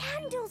out the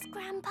candles,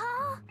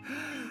 Grandpa.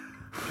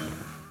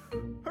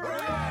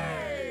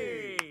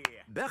 Hooray!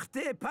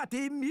 Birthday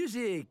party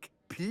music,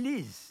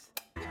 please.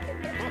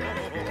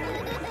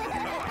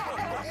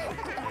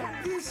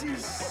 This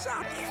is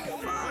such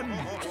fun.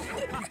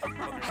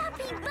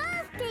 Happy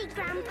birthday,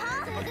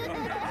 Grandpa. Hooray!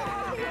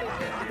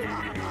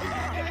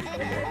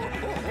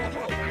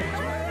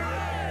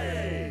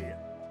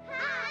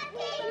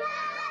 Happy birthday,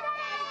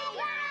 Grandpa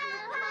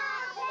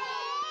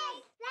Pig!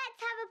 Let's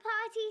have a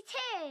party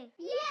too.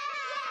 Yay!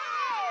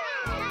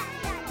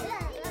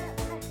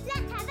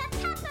 Let's have a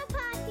Peppa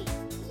party.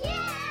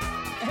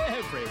 Yay!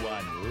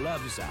 Everyone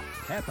loves a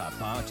Peppa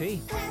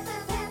party. Peppa,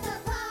 Peppa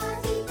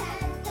party,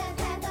 Peppa,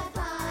 Peppa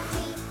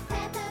party.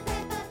 Peppa,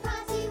 Peppa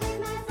party with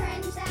my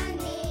friends and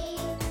me.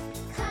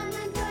 Come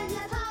and join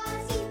the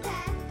party,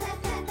 Peppa,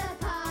 Peppa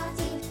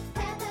party.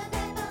 Peppa,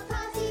 Peppa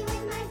party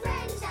with my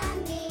friends and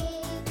me.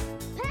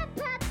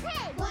 Peppa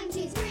Pig. 1,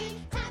 2, 3,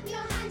 clap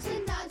your hands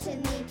and dance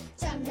with me.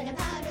 Jump in a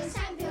puddle,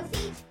 stamp your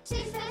feet.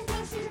 Sing flash,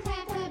 flash to the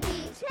Peppa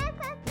beat.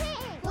 Peppa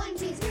Pig. 1,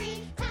 2,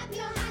 3, clap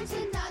your hands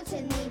and dance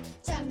with me.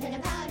 Jump in a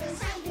puddle,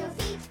 stamp your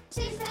feet.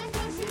 Sing flash,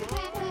 flash to the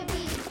Peppa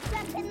beat.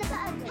 Jump in the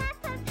puddle.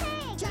 Peppa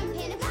Pig. Jump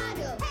in a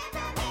puddle.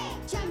 Peppa Pig.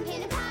 Jump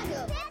in a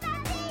puddle. Peppa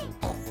Pig.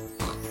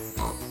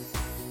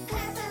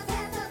 Peppa,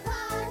 Peppa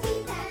party,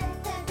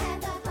 Peppa,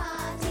 Peppa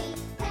party.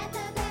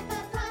 Peppa, Peppa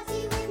party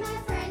with my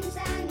friends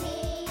and me.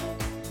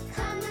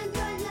 Come and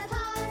join the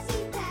party,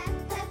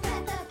 Peppa,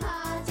 Peppa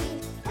party.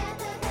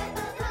 Peppa,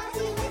 Peppa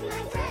party with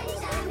my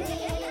friends and me.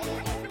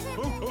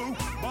 Oh,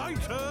 my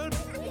turn.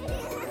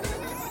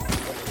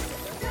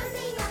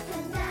 Jumping up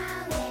and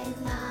down in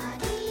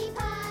muddy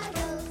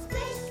puddles.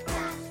 Splish,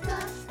 splash,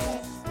 splosh,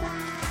 splish,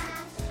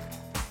 splash.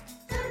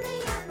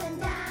 Jumping up and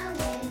down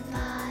in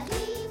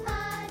muddy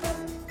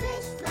puddles.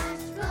 Splish,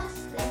 splash, splosh,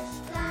 splish,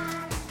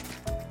 splash.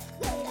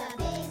 With a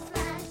big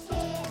splash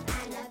here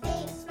and a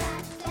big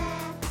splash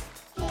there.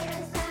 Here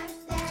a splash,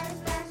 there a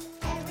splash,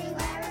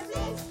 everywhere a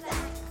splish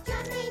splash.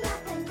 Jumping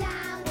up and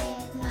down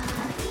in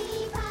muddy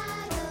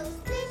puddles.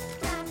 Splish,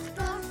 splash,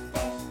 splosh,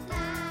 splish,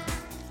 splash.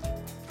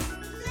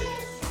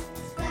 Splish,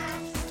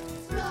 splash,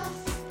 splosh,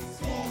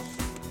 splish,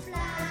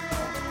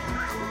 splash.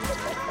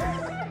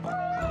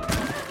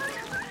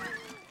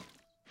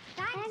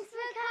 Thanks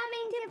for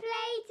coming to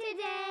play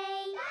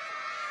today.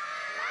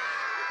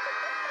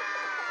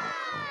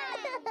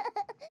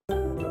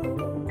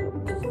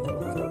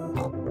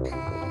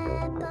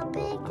 Peppa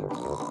Pig. Peppa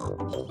Pig.